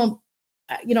I don't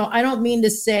mean to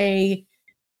say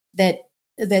that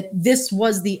this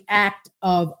was the act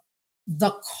of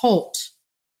the cult,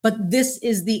 but this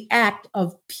is the act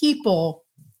of people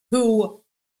who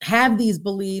have these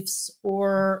beliefs,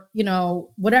 or,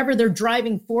 whatever their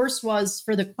driving force was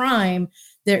for the crime.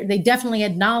 They definitely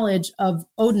had knowledge of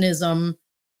Odinism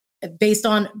based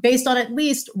on at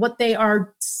least what they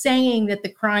are saying that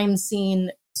the crime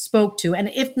scene spoke to. And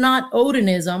if not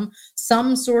Odinism,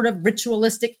 some sort of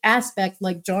ritualistic aspect,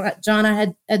 like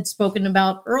Jonna had spoken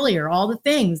about earlier, all the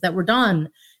things that were done,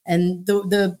 and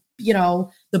the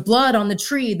blood on the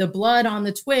tree, the blood on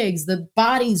the twigs, the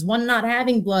bodies, one not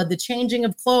having blood, the changing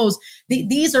of clothes.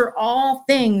 These are all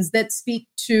things that speak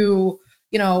to,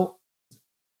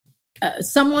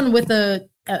 someone with a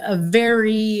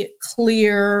very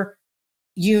clear,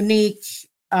 unique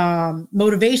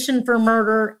motivation for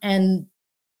murder, and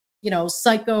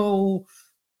psychological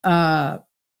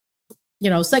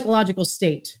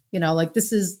state. Like,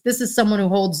 this is someone who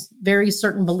holds very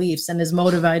certain beliefs and is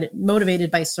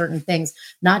motivated by certain things,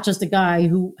 not just a guy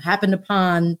who happened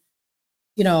upon,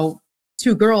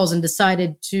 two girls and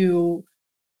decided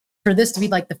for this to be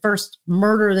like the first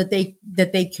murder that they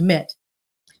commit.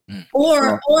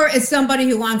 Or is somebody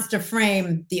who wants to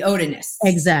frame the Odinists.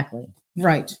 Exactly.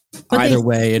 Right. But either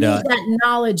way, it that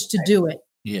knowledge to do it.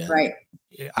 Yeah. Right.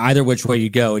 Either which way you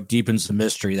go, it deepens the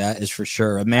mystery. That is for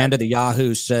sure. Amanda the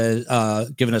Yahoo says,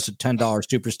 giving us a $10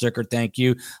 super sticker. Thank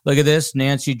you. Look at this.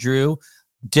 Nancy Drew,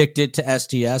 addicted to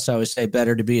STS. I always say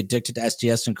better to be addicted to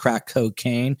STS than crack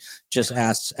cocaine. Just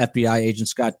asks FBI agent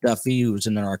Scott Duffy, who was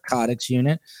in the narcotics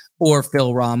unit, or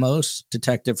Phil Ramos,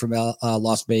 detective from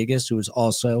Las Vegas, who was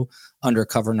also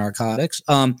undercover narcotics.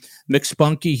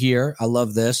 McSpunky here. I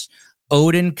love this.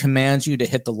 Odin commands you to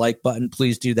hit the like button.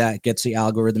 Please do that. It gets the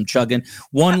algorithm chugging.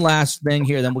 One last thing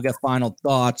here, then we'll get final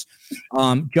thoughts.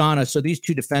 Jonna, so these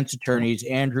two defense attorneys,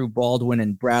 Andrew Baldwin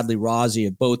and Bradley Rossi,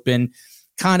 have both been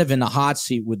kind of in the hot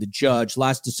seat with the judge.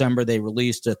 Last December, they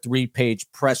released a 3-page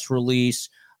press release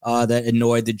that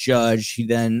annoyed the judge.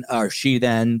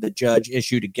 The judge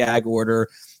issued a gag order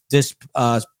this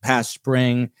past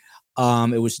spring.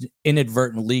 It was an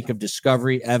inadvertent leak of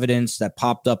discovery evidence that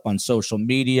popped up on social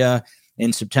media.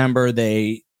 In September,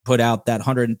 they put out that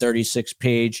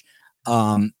 136-page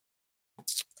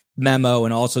memo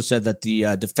and also said that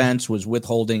the defense was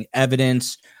withholding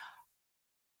evidence.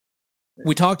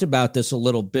 We talked about this a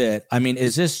little bit. I mean,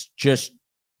 is this just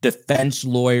defense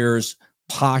lawyers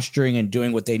posturing and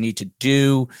doing what they need to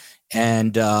do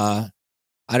and, I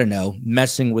don't know,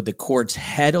 messing with the court's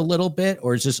head a little bit,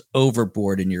 or is this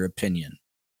overboard in your opinion?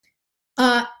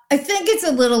 I think it's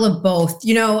a little of both.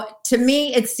 To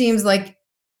me, it seems like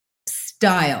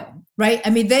style, right? I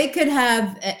mean, they could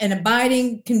have an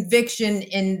abiding conviction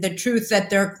in the truth that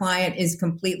their client is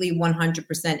completely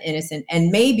 100% innocent.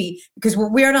 And maybe, because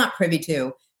we're not privy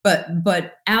to, but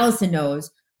Allison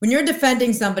knows, when you're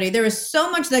defending somebody, there is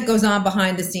so much that goes on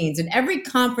behind the scenes. And every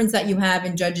conference that you have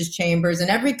in judges' chambers and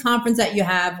every conference that you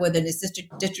have with an assistant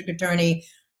district attorney,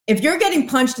 if you're getting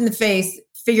punched in the face,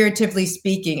 figuratively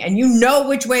speaking, and you know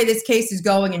which way this case is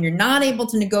going and you're not able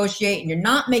to negotiate and you're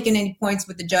not making any points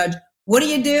with the judge, what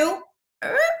do?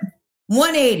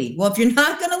 180. Well, if you're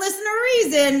not going to listen to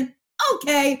reason,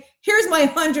 okay, here's my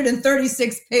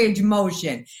 136-page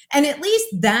motion. And at least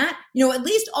that, at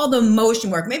least all the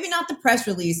motion work, maybe not the press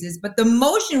releases, but the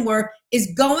motion work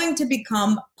is going to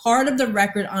become part of the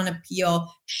record on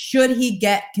appeal should he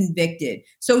get convicted.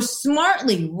 So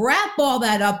smartly wrap all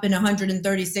that up in a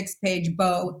 136-page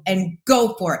bow and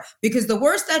go for it. Because the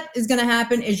worst that is going to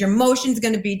happen is your motion's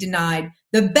going to be denied.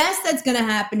 The best that's going to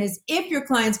happen is if your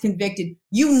client's convicted,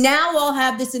 you now all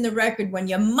have this in the record when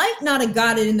you might not have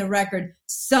got it in the record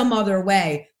some other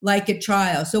way, like at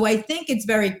trial. So I think it's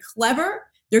very clever.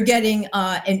 They're getting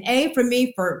an A from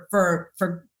me for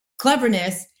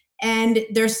cleverness, and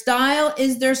their style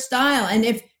is their style. And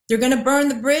if they're going to burn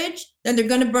the bridge, then they're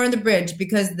going to burn the bridge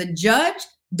because the judge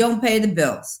don't pay the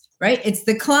bills, right? It's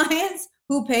the clients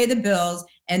who pay the bills,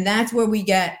 and that's where we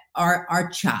get our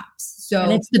chops. So,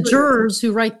 and it's the jurors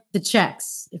who write the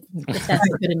checks, if that's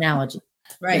a good analogy.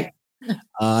 Right.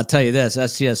 I'll tell you this,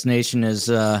 STS Nation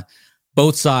is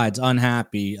both sides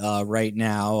unhappy right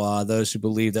now. Those who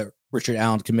believe that Richard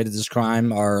Allen committed this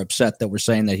crime are upset that we're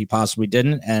saying that he possibly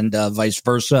didn't, and vice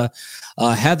versa.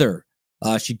 Heather,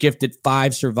 she gifted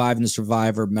 5 Surviving the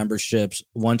Survivor memberships,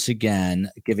 once again,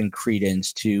 giving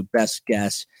credence to Best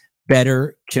Guess,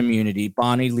 Better Community.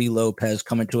 Bonnie Lee Lopez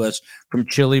coming to us from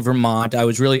Chile, Vermont. I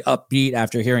was really upbeat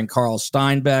after hearing Carl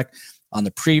Steinbeck on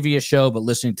the previous show, but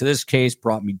listening to this case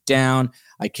brought me down.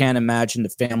 I can't imagine the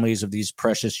families of these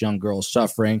precious young girls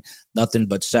suffering. Nothing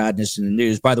but sadness in the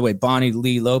news. By the way, Bonnie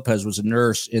Lee Lopez was a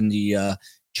nurse in the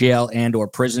jail and or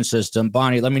prison system.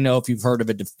 Bonnie, let me know if you've heard of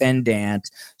a defendant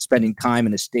spending time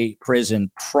in a state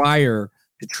prison prior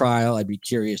to trial. I'd be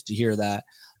curious to hear that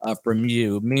from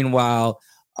you. Meanwhile,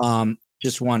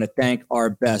 just want to thank our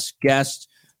best guests.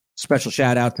 Special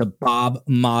shout out to Bob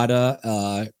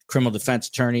Mata, criminal defense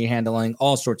attorney handling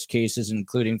all sorts of cases,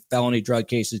 including felony drug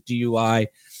cases, DUI,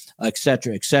 et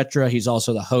cetera, et cetera. He's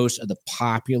also the host of the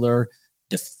popular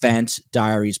Defense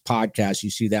Diaries podcast.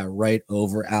 You see that right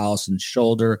over Allison's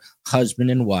shoulder. Husband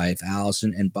and wife,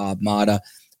 Allison and Bob Mata.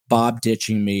 Bob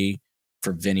ditching me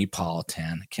for Vinnie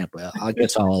Politan. I can't believe. I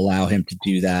guess I'll allow him to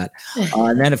do that.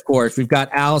 And then, of course, we've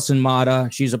got Allison Mata.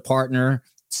 She's a partner,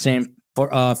 same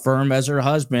firm as her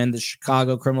husband, the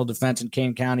Chicago Criminal Defense and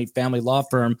Kane County family law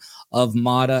firm of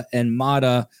Mata and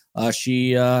Mata.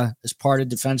 She is part of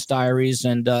Defense Diaries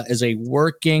and is a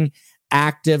working,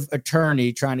 active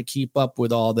attorney trying to keep up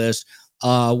with all this.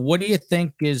 What do you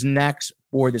think is next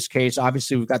for this case?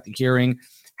 Obviously, we've got the hearing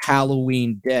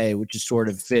Halloween Day, which is sort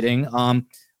of fitting.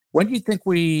 When do you think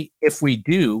if we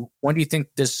do, when do you think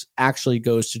this actually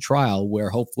goes to trial where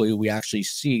hopefully we actually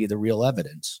see the real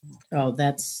evidence? Oh,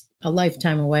 that's a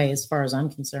lifetime away as far as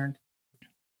I'm concerned.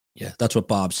 Yeah, that's what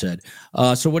Bob said.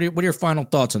 So what are your final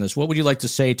thoughts on this? What would you like to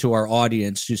say to our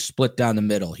audience who's split down the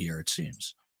middle here, it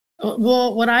seems?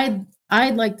 Well, what I'd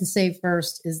like to say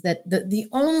first is that the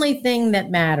only thing that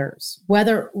matters,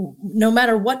 no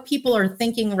matter what people are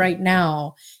thinking right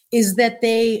now, is that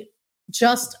they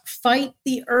just fight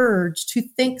the urge to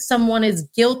think someone is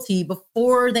guilty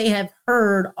before they have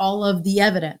heard all of the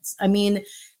evidence. I mean,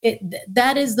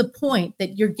 that is the point,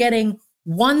 that you're getting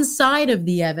one side of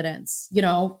the evidence.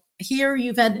 Here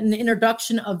you've had an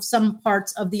introduction of some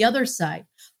parts of the other side.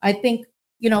 I think,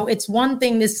 it's one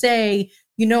thing to say,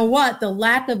 you know what, the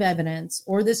lack of evidence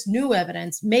or this new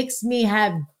evidence makes me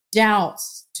have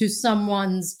doubts to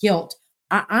someone's guilt.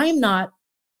 I'm not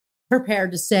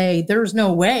prepared to say there's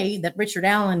no way that Richard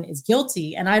Allen is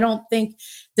guilty. And I don't think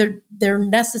there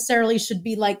necessarily should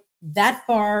be like that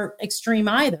far extreme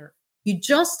either. You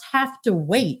just have to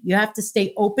wait. You have to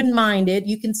stay open-minded.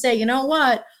 You can say, you know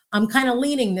what, I'm kind of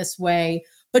leaning this way,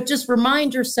 but just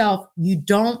remind yourself, you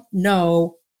don't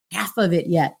know half of it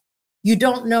yet. You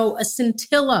don't know a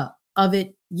scintilla of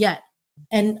it yet.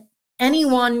 And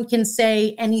anyone can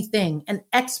say anything. And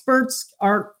experts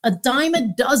are a dime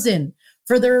a dozen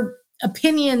for their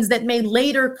opinions that may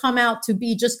later come out to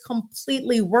be just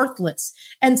completely worthless.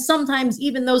 And sometimes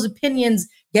even those opinions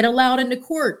get allowed into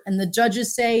court and the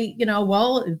judges say,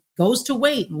 well, it goes to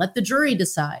wait and let the jury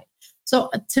decide.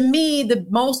 So to me, the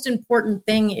most important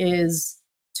thing is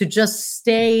to just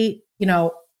stay,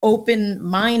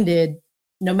 open-minded,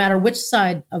 no matter which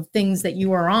side of things that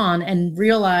you are on, and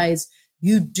realize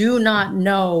you do not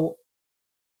know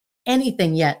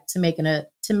anything yet to make an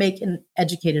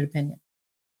educated opinion.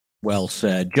 Well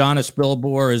said. Jonna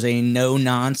Spilbor is a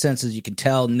no-nonsense, as you can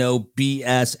tell, no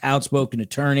BS, outspoken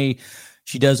attorney.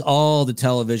 She does all the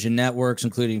television networks,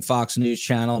 including Fox News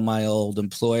Channel, my old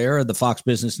employer, the Fox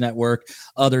Business Network,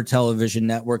 other television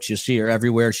networks. You'll see her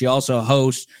everywhere. She also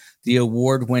hosts the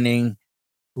award-winning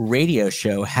radio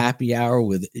show Happy Hour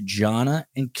with Jonna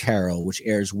and Carol, which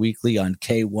airs weekly on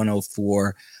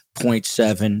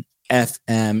K104.7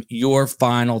 FM. Your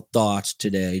final thoughts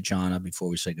today, Jonna, before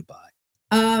we say goodbye.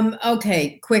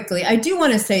 Okay, quickly. I do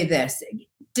want to say this.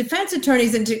 Defense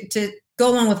attorneys, and to go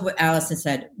along with what Allison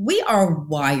said, we are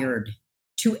wired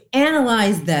to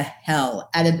analyze the hell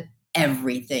out of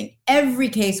everything. Every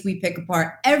case we pick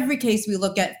apart, every case we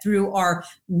look at through our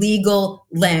legal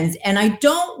lens. And I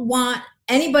don't want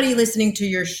anybody listening to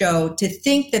your show to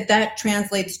think that that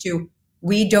translates to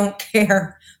we don't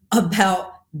care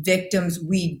about victims.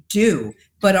 We do.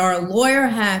 But our lawyer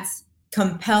hats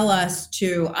compel us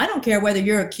to, I don't care whether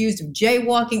you're accused of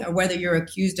jaywalking or whether you're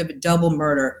accused of a double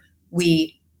murder.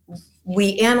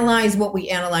 We analyze what we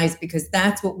analyze because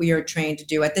that's what we are trained to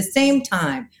do. At the same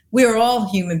time, we are all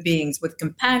human beings with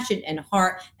compassion and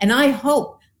heart. And I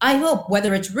hope,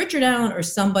 whether it's Richard Allen or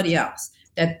somebody else,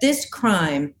 that this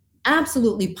crime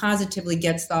absolutely positively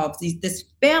gets solved. This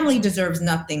family deserves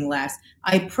nothing less.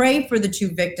 I pray for the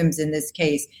two victims in this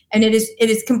case. And it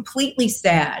is completely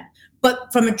sad.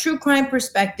 But from a true crime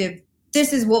perspective,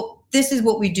 this is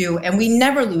what we do. And we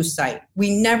never lose sight.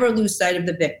 We never lose sight of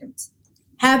the victims.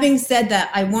 Having said that,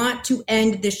 I want to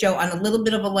end the show on a little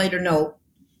bit of a lighter note,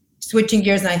 switching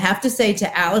gears. And I have to say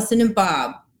to Allison and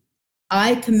Bob,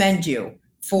 I commend you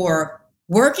for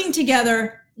working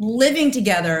together, living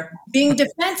together, being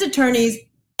defense attorneys,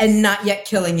 and not yet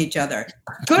killing each other.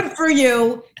 Good for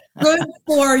you. Good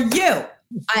for you.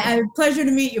 I had a pleasure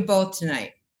to meet you both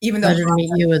tonight. Pleasure to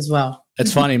meet you as well.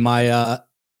 It's funny.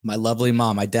 My lovely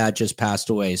mom, my dad just passed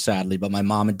away, sadly, but my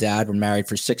mom and dad were married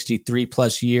for 63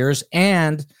 plus years,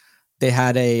 and they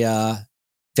had a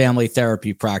family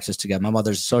therapy practice together. My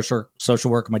mother's a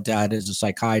social worker. My dad is a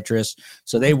psychiatrist.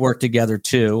 So they worked together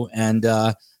too. And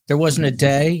there wasn't a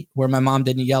day where my mom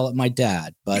didn't yell at my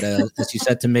dad. But as she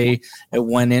said to me, it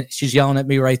went in, she's yelling at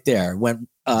me right there. It went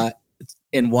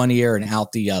in one ear and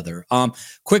out the other.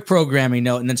 Quick programming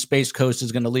note, and then Space Coast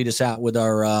is going to lead us out with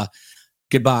our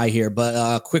goodbye here.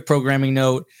 But quick programming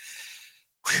note,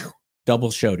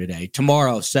 double show today.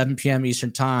 Tomorrow, 7 p.m.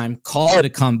 Eastern time. Call it a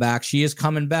comeback. She is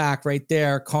coming back right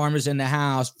there. Karma's in the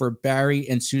house for Barry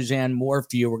and Suzanne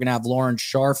Morphew. We're going to have Lauren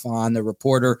Scharf on, the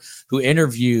reporter who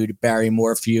interviewed Barry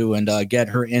Morphew, and get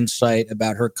her insight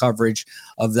about her coverage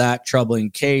of that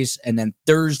troubling case. And then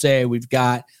Thursday, we've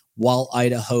got While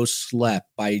Idaho Slept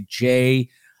by Jay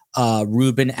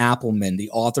Reuben Appelman, the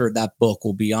author of that book,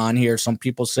 will be on here. Some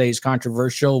people say he's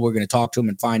controversial. We're going to talk to him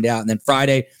and find out. And then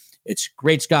Friday, it's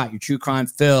Great Scott, your true crime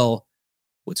Phil,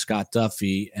 with Scott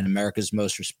Duffy and America's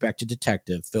most respected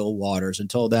detective, Phil Waters.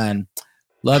 Until then,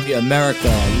 love you, America.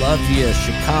 Love you,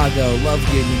 Chicago. Love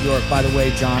you, New York. By the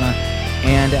way, Jonna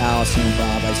and Allison and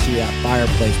Bob, I see that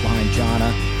fireplace behind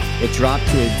Jonna. It dropped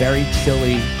to a very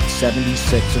chilly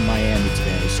 76 in Miami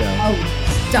today. So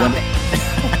stop it.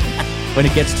 When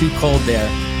it gets too cold there,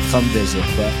 come visit.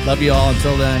 But love you all.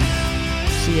 Until then,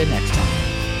 see you next time.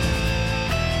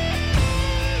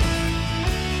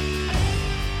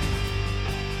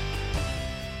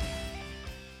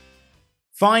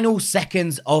 Final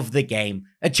seconds of the game.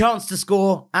 A chance to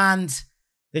score, and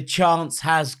the chance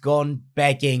has gone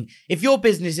begging. If your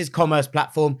business's commerce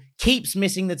platform keeps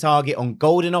missing the target on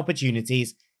golden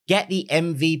opportunities, get the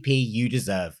MVP you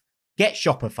deserve. Get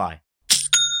Shopify.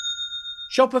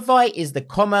 Shopify is the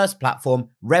commerce platform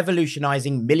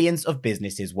revolutionizing millions of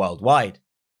businesses worldwide.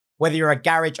 Whether you're a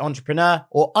garage entrepreneur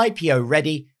or IPO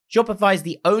ready, Shopify is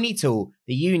the only tool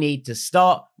that you need to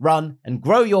start, run, and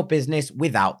grow your business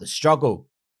without the struggle.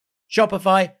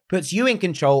 Shopify puts you in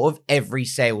control of every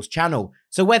sales channel.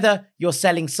 So whether you're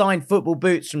selling signed football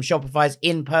boots from Shopify's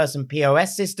in-person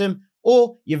POS system,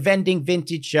 or you're vending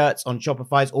vintage shirts on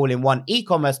Shopify's all-in-one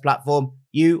e-commerce platform,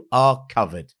 you are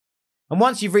covered. And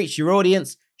once you've reached your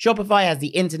audience, Shopify has the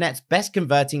internet's best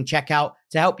converting checkout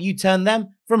to help you turn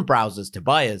them from browsers to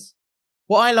buyers.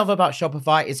 What I love about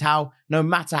Shopify is how, no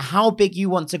matter how big you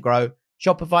want to grow,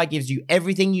 Shopify gives you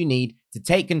everything you need to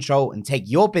take control and take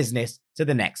your business to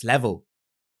the next level.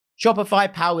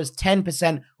 Shopify powers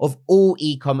 10% of all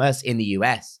e-commerce in the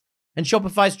US. And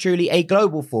Shopify is truly a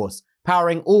global force,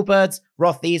 powering Allbirds,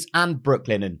 Rothy's, and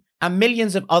Brooklinen, and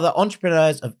millions of other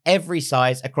entrepreneurs of every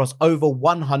size across over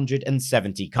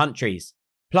 170 countries.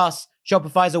 Plus,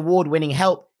 Shopify's award-winning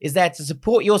help is there to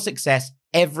support your success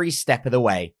every step of the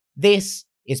way. This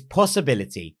is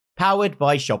Possibility, powered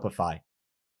by Shopify.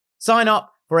 Sign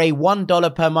up for a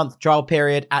 $1 per month trial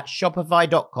period at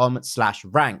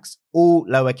shopify.com/ranks, all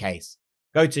lowercase.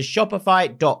 Go to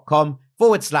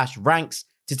shopify.com/ranks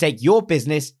to take your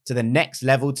business to the next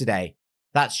level today.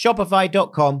 That's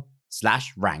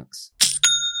shopify.com/ranks.